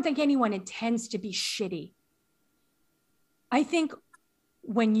 I don't think anyone intends to be shitty. I think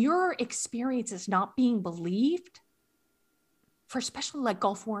when your experience is not being believed, for especially like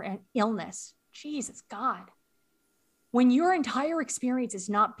Gulf War and illness, Jesus God, when your entire experience is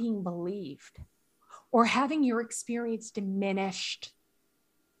not being believed or having your experience diminished,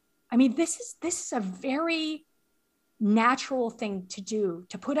 I mean, this is a very natural thing to do,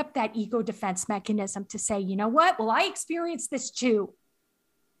 to put up that ego defense mechanism to say, you know what? Well, I experienced this too.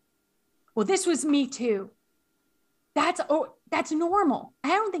 Well, this was me too. That's normal. I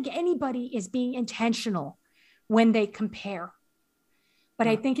don't think anybody is being intentional when they compare. But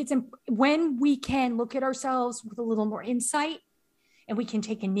I think it's when we can look at ourselves with a little more insight and we can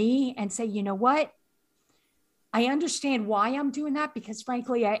take a knee and say, you know what? I understand why I'm doing that, because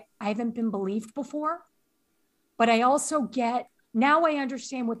frankly, I haven't been believed before. But I also now I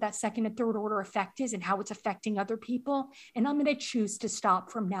understand what that second and third order effect is and how it's affecting other people. And I'm going to choose to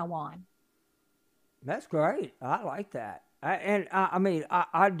stop from now on. That's great. I like that.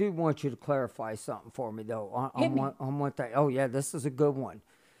 I do want you to clarify something for me, though, on one thing. Oh, yeah, this is a good one.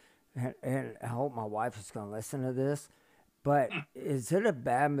 And I hope my wife is going to listen to this. But is it a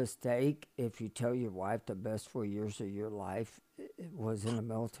bad mistake if you tell your wife the best 4 years of your life was in the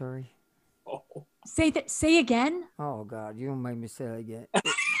military? Oh. Say again? Oh, God, you don't make me say it again.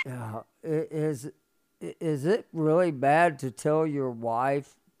 Is it really bad to tell your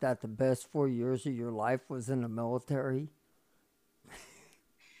wife that the best 4 years of your life was in the military?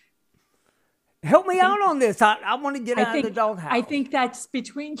 Help me out on this. I want to get I out of the think doghouse. I think that's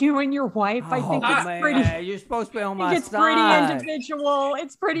between you and your wife. I think Oh, it's man, pretty. you're supposed to be on I my think it's side. pretty individual.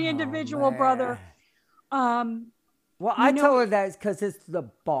 It's pretty Oh, individual, man. brother. Well, You I know- tell her that because it's the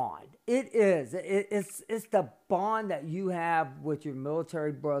bond. It is. It's the bond that you have with your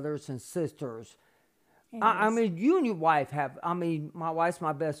military brothers and sisters. I Yes. mean, you and your wife have. I mean, my wife's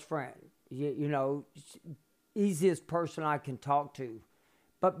my best friend. You know, easiest person I can talk to.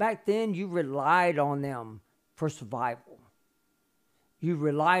 But back then, you relied on them for survival. You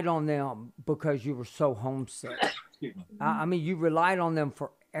relied on them because you were so homesick. Excuse me. I mean, you relied on them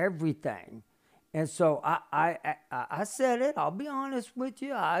for everything. And so I said it. I'll be honest with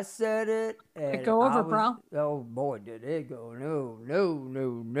you. I said it. And go over, I was, bro. Oh boy, did it go? No, no,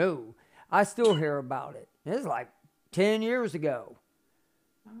 no, no. I still hear about it. It's like 10 years ago.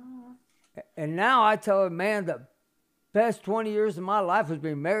 And now I tell her, man, the best 20 years of my life was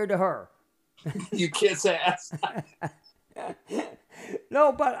being married to her. You kiss ass.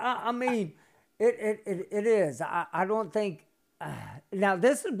 No, but I mean, it is. I don't think. Now,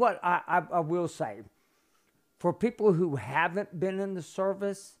 this is what I will say. For people who haven't been in the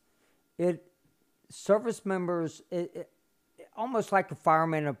service, service members, almost like a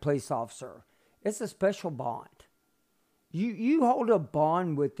fireman and a police officer, it's a special bond. You hold a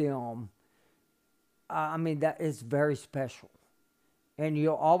bond with them. I mean, that is very special. And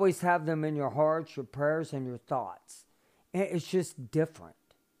you'll always have them in your hearts, your prayers, and your thoughts. And it's just different.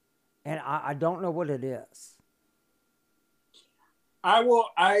 And I don't know what it is.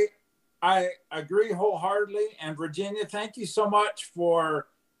 I agree wholeheartedly. And Virginia, thank you so much for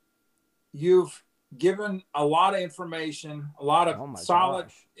you've given a lot of information, a lot of solid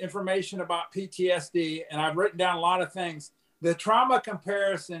information about PTSD. And I've written down a lot of things. The trauma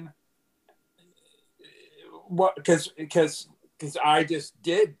comparison, because I just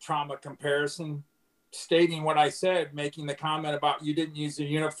did trauma comparison, stating what I said, making the comment about you didn't use the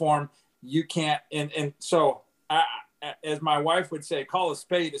uniform, you can't. And so as my wife would say, call a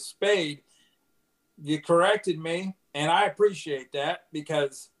spade a spade. You corrected me, and I appreciate that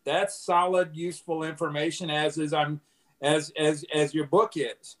because that's solid, useful information. As your book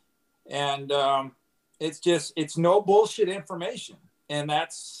is, and it's no bullshit information, and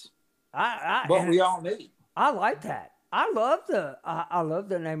that's what we all need. I like that. I love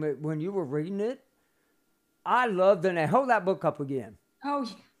the name of it. When you were reading it, I love the name. Hold that book up again. Oh,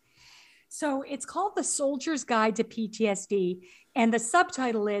 so it's called The Soldier's Guide to PTSD, and the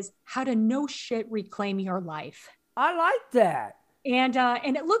subtitle is How to No Shit Reclaim Your Life. I like that. And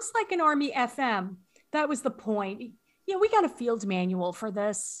it looks like an Army FM. That was the point. Yeah, we got a field manual for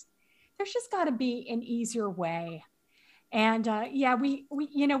this. There's just got to be an easier way. And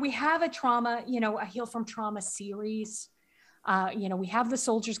we have a trauma, a Heal from Trauma series. We have the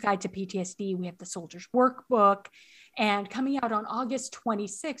Soldier's Guide to PTSD. We have the Soldier's Workbook. And coming out on August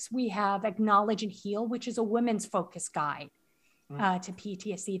 26th, we have Acknowledge and Heal, which is a women's focus guide to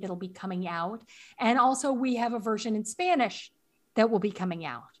PTSD that'll be coming out. And also we have a version in Spanish that will be coming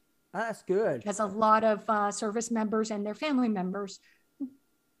out. That's good. Because a lot of service members and their family members.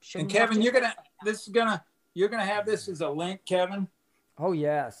 And Kevin, you're gonna have this as a link, Kevin. Oh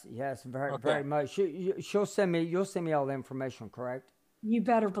yes, very much. You'll send me all the information, correct? You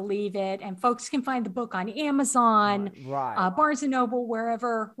better believe it. And folks can find the book on Amazon, right. Barnes and Noble,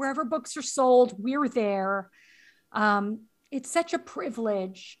 wherever books are sold. We're there. It's such a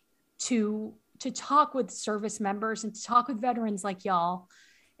privilege to talk with service members and to talk with veterans like y'all.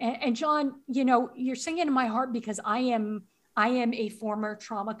 And John, you're singing in my heart because I am a former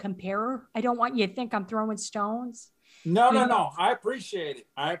trauma comparer. I don't want you to think I'm throwing stones. No. I appreciate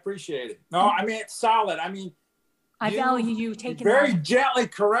it. No, I mean, it's solid. I mean, I value you taking very gently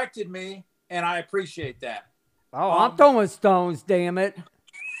corrected me, and I appreciate that. Oh, I'm throwing stones, damn it.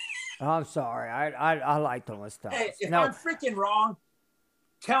 I'm sorry. I like throwing stones. Hey, if I'm freaking wrong,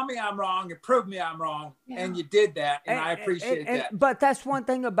 tell me I'm wrong and prove me I'm wrong. Yeah. And you did that, and I appreciate that. But that's one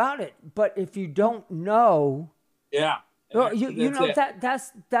thing about it. But if you don't know, yeah,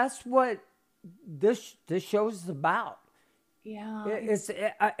 that's what this show is about. Yeah, it's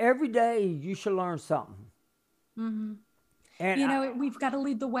every day you should learn something. Mm-hmm. And we've got to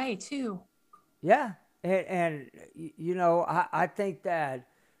lead the way too. Yeah, and I think that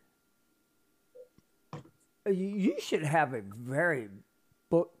you should have a very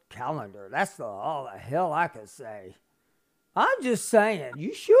booked calendar. That's all the hell I can say. I'm just saying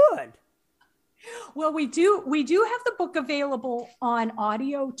you should. Well, we do have the book available on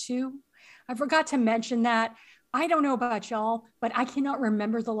audio too. I forgot to mention that. I don't know about y'all, but I cannot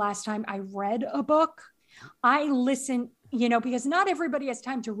remember the last time I read a book. I listen because not everybody has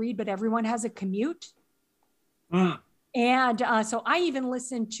time to read, but everyone has a commute. Mm. And so I even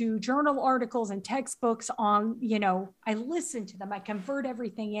listen to journal articles and textbooks on, I listen to them. I convert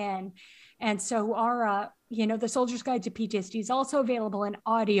everything in. And so our, the Soldier's Guide to PTSD is also available in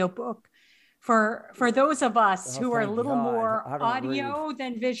audiobook for those of us who are a little more audio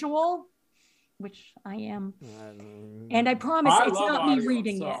than visual, which I am. And I promise it's not me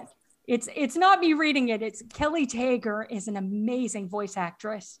reading it. It's not me reading it. It's Kelly Tager is an amazing voice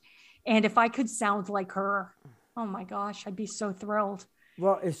actress. And if I could sound like her, oh my gosh, I'd be so thrilled.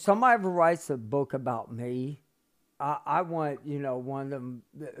 Well, if somebody ever writes a book about me, I want, one of them.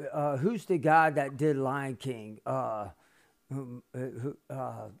 Who's the guy that did Lion King?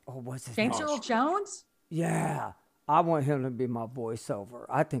 What's his name? James Earl Jones? Yeah. I want him to be my voiceover.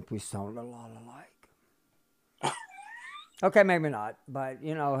 I think we sound a lot alike. Okay, maybe not, but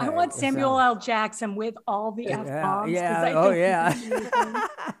I want Samuel L. Jackson with all the F-bombs. Yeah.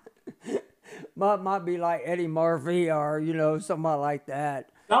 Might be like Eddie Murphy or somebody like that.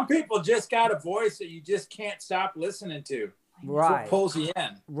 Some people just got a voice that you just can't stop listening to. Right. It pulls you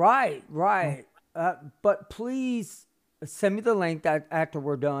in. Right. But please send me the link that after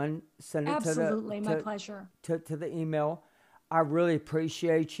we're done. Send it Absolutely, my pleasure. To the email. I really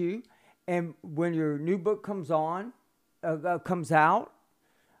appreciate you. And when your new book comes out,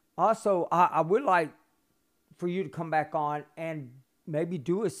 also I would like for you to come back on and maybe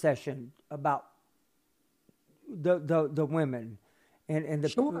do a session about the women and the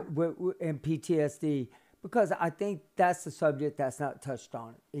Sure. and PTSD, because I think that's the subject that's not touched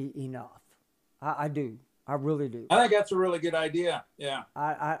on enough. I do. I really do. I think that's a really good idea. Yeah.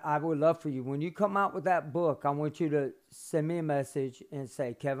 I would love for you, when you come out with that book, I want you to send me a message and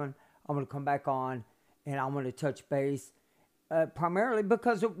say, Kevin, I'm going to come back on and I'm going to touch base, primarily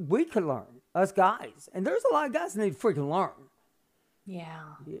because we can learn, us guys. And there's a lot of guys that need to freaking learn.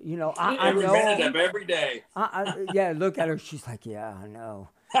 Yeah. I know. Every minute of every day. Yeah, look at her. She's like, yeah, I know.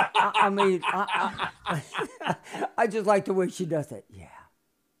 I mean, I just like the way she does it. Yeah,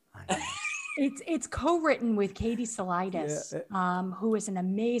 I know. It's co-written with Katie Salidas, who is an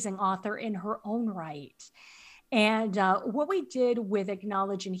amazing author in her own right. And what we did with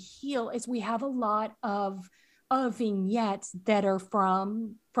Acknowledge and Heal is we have a lot of vignettes that are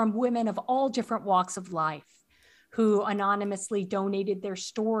from women of all different walks of life who anonymously donated their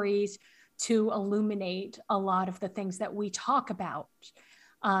stories to illuminate a lot of the things that we talk about,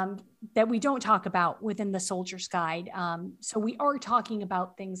 that we don't talk about within the Soldier's Guide. So we are talking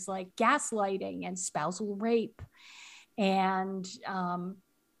about things like gaslighting and spousal rape and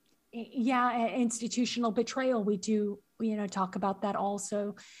institutional betrayal. We do, talk about that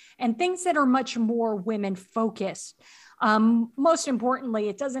also, and things that are much more women focused. Most importantly,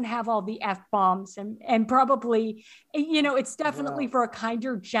 it doesn't have all the F-bombs and probably, it's definitely for a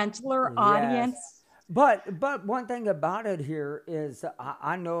kinder, gentler audience. But one thing about it here is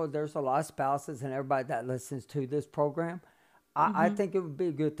I know there's a lot of spouses and everybody that listens to this program. I think it would be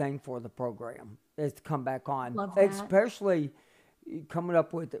a good thing for the program is to come back on. Love that. Especially coming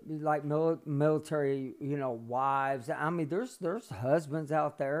up with like military, wives. I mean, there's husbands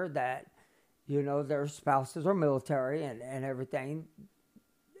out there that, their spouses are military and everything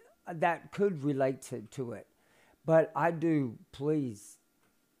that could relate to it. But I do, please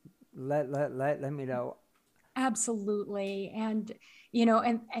let me know. Absolutely. And,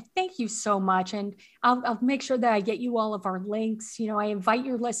 and thank you so much. And I'll make sure that I get you all of our links. I invite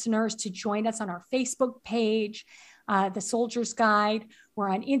your listeners to join us on our Facebook page, The Soldier's Guide. We're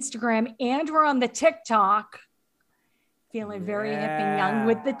on Instagram and we're on the TikTok. Feeling very hip and young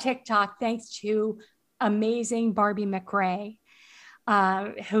with the TikTok, thanks to amazing Barbie McRae,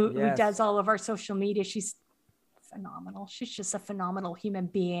 who does all of our social media. She's phenomenal. She's just a phenomenal human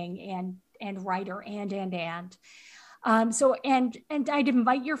being and writer and. So I'd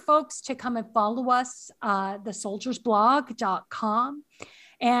invite your folks to come and follow us, thesoldiersblog.com,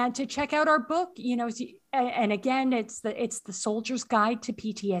 and to check out our book. And again, it's the Soldier's Guide to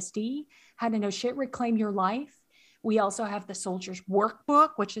PTSD: How to Know Shit, Reclaim Your Life. We also have the Soldier's Workbook,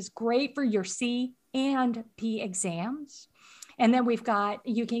 which is great for your C and P exams. And then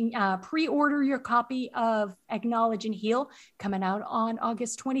you can pre-order your copy of Acknowledge and Heal, coming out on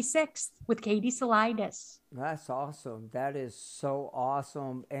August 26th with Katie Salidas. That's awesome. That is so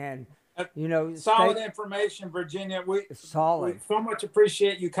awesome. And, solid information, Virginia. We so much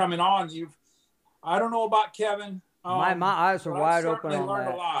appreciate you coming on. I don't know about Kevin. My eyes are wide open on learned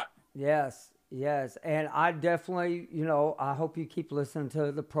that. A lot. Yes. And I definitely, I hope you keep listening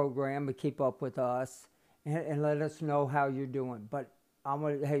to the program and keep up with us and let us know how you're doing. But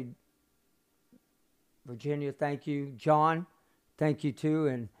Virginia, thank you. John, thank you too.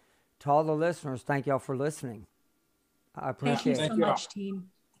 And to all the listeners, thank y'all for listening. I appreciate Thank it. you so much,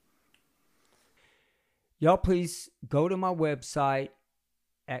 team. Y'all please go to my website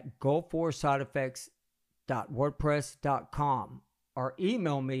at goal4sideeffects.wordpress.com or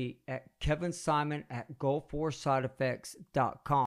email me at kevinsimon@goal4sideeffects.com.